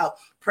is about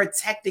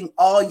protecting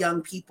all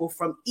young people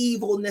from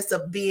evilness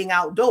of being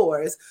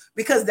outdoors,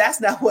 because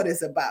that's not what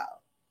it's about.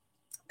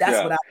 That's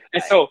what I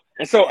like.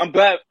 And so I'm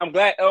glad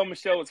El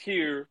Michelle is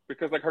here,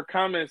 because like her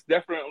comments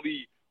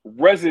definitely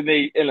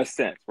resonate in a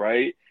sense,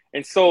 right?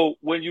 And so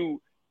when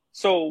you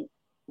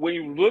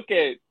look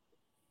at,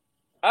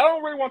 I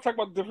don't really want to talk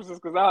about the differences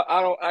because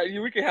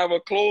we can have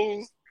a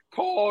closed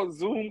call,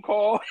 Zoom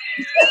call.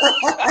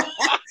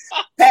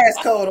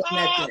 Passcode on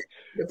that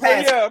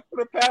thing. Yeah,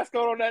 put a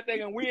passcode on that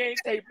thing and we ain't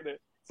taping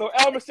it. So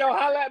El Michelle,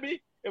 holla at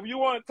me if you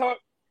want to talk.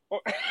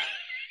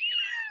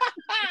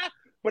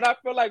 But I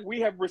feel like we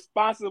have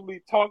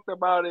responsibly talked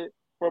about it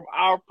from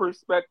our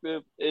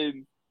perspective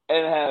and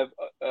have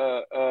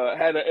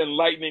had an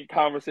enlightening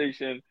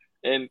conversation,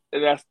 and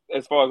that's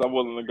as far as I'm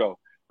willing to go.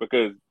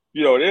 Because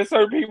there's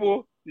certain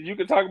people you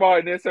can talk about,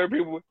 and there's certain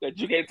people that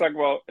you can't talk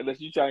about unless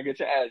you try and get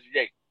your ass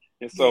yanked.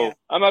 And so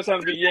I'm not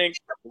trying to be yanked.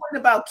 The point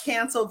about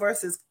cancel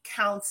versus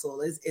counsel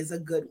is a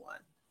good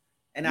one,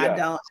 and I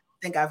don't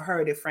think I've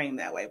heard it framed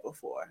that way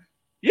before.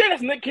 Yeah,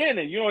 that's Nick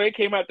Cannon. They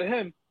came after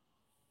him.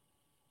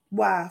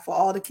 Why? For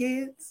all the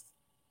kids?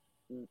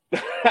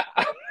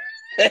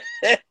 Hey,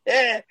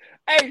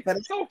 but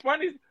it's so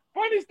funny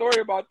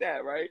story about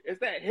that, right? Is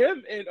that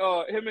him and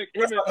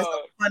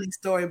funny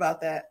story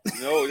about that.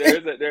 No,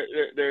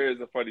 there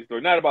is a funny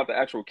story. Not about the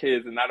actual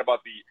kids and not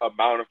about the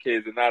amount of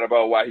kids and not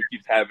about why he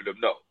keeps having them.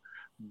 No.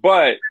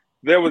 But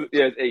there was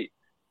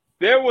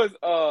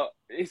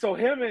so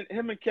him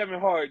and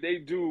Kevin Hart, they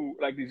do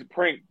like these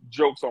prank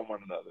jokes on one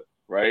another,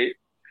 right?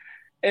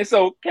 And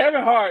so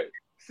Kevin Hart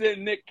sent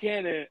Nick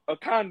Cannon a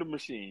condom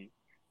machine.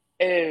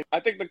 And I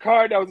think the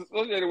card that was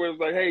associated with it was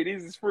like, hey,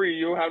 these is free.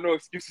 You don't have no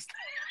excuses.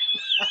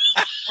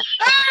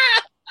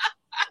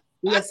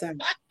 Listen,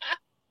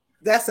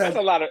 that's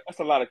a lot of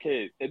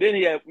kids. And then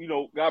he had,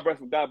 God bless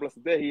him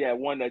dead. He had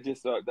one that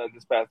just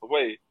passed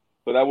away.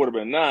 So that would have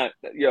been 9.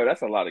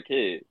 That's a lot of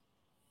kids.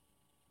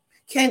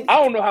 I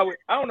don't know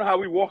how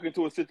we walk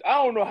into a situation.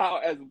 I don't know how,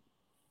 as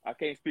I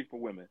can't speak for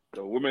women,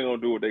 so women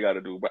gonna do what they got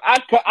to do. But I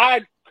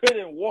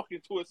couldn't walk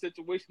into a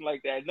situation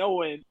like that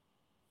knowing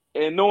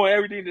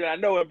everything that I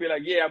know and be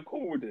like, yeah, I'm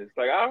cool with this.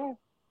 Like I don't.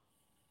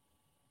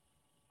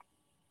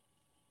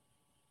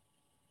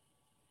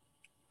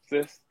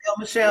 Sis. El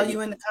Michelle,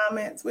 you in the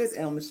comments? Where's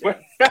El Michelle?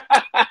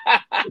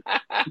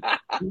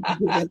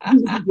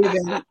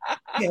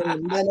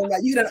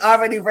 You done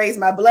already raised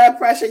my blood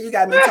pressure. You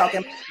got me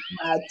talking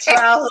my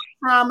childhood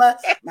trauma,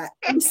 my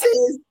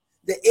exes,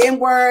 the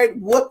N-word,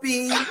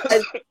 whoopee.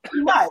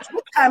 What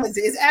time is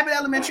it? Is Abbott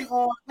Elementary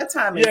on? What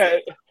time is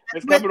it? Yeah,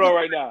 it's coming on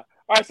right now.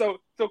 All right, so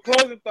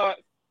closing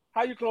thoughts.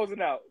 How you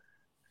closing out?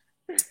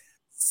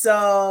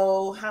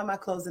 So how am I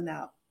closing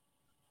out?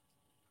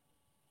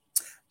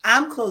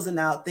 I'm closing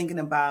out thinking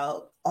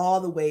about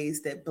all the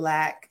ways that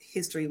Black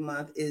History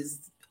Month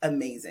is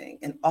amazing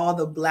and all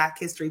the Black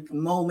history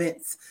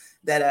moments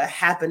that are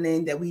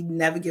happening that we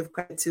never give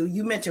credit to.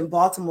 You mentioned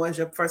Baltimore as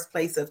your first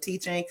place of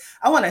teaching.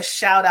 I want to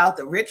shout out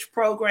the Rich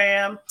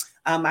program,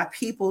 my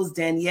peoples,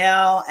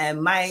 Danielle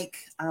and Mike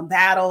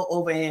Battle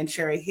over in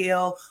Cherry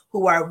Hill,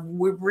 who are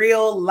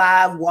real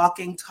live,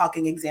 walking,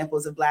 talking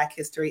examples of Black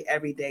history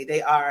every day.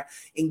 They are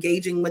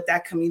engaging with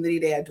that community.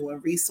 They are doing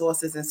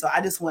resources. And so I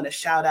just want to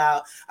shout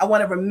out. I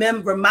want to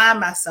remind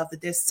myself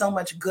that there's so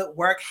much good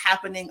work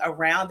happening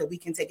around that we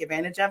can take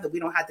advantage of, that we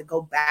don't have to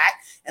go back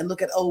and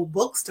look at old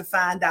books to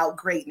find out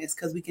greatness,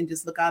 because we can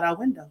just look out our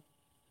window.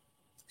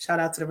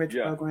 Shout out to the Rich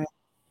program.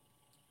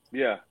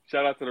 Yeah,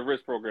 shout out to the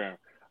Rich program.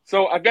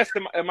 So I guess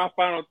in my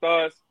final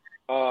thoughts,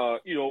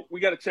 we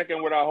got to check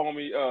in with our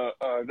homie,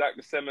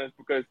 Dr. Simmons,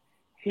 because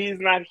he's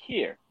not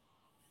here,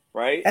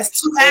 right?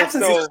 That's 2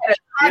 absences.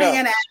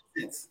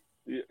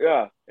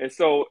 Yeah. And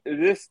so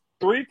this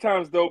 3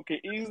 times dope can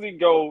easily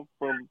go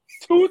from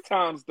 2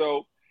 times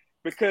dope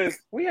because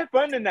we had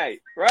fun tonight,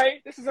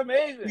 right? This is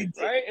amazing,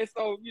 right? And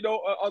so, you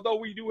know, although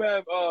we do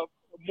have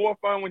more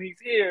fun when he's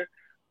here,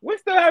 we're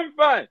still having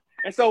fun.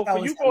 And so for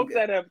you folks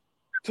that have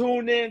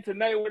tuned in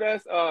tonight with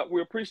us,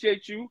 we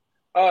appreciate you.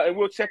 And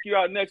we'll check you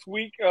out next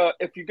week.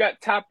 If you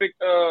got topics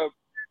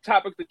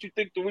that you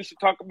think that we should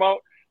talk about,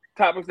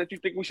 topics that you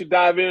think we should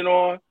dive in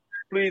on,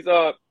 please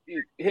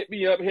hit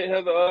me up, hit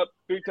Heather up,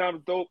 3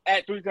 times dope,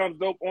 at 3 times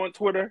dope on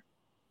Twitter.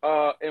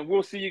 And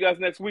we'll see you guys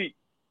next week.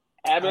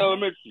 Abbott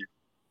Elementary.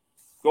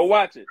 Go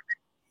watch it.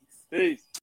 Peace.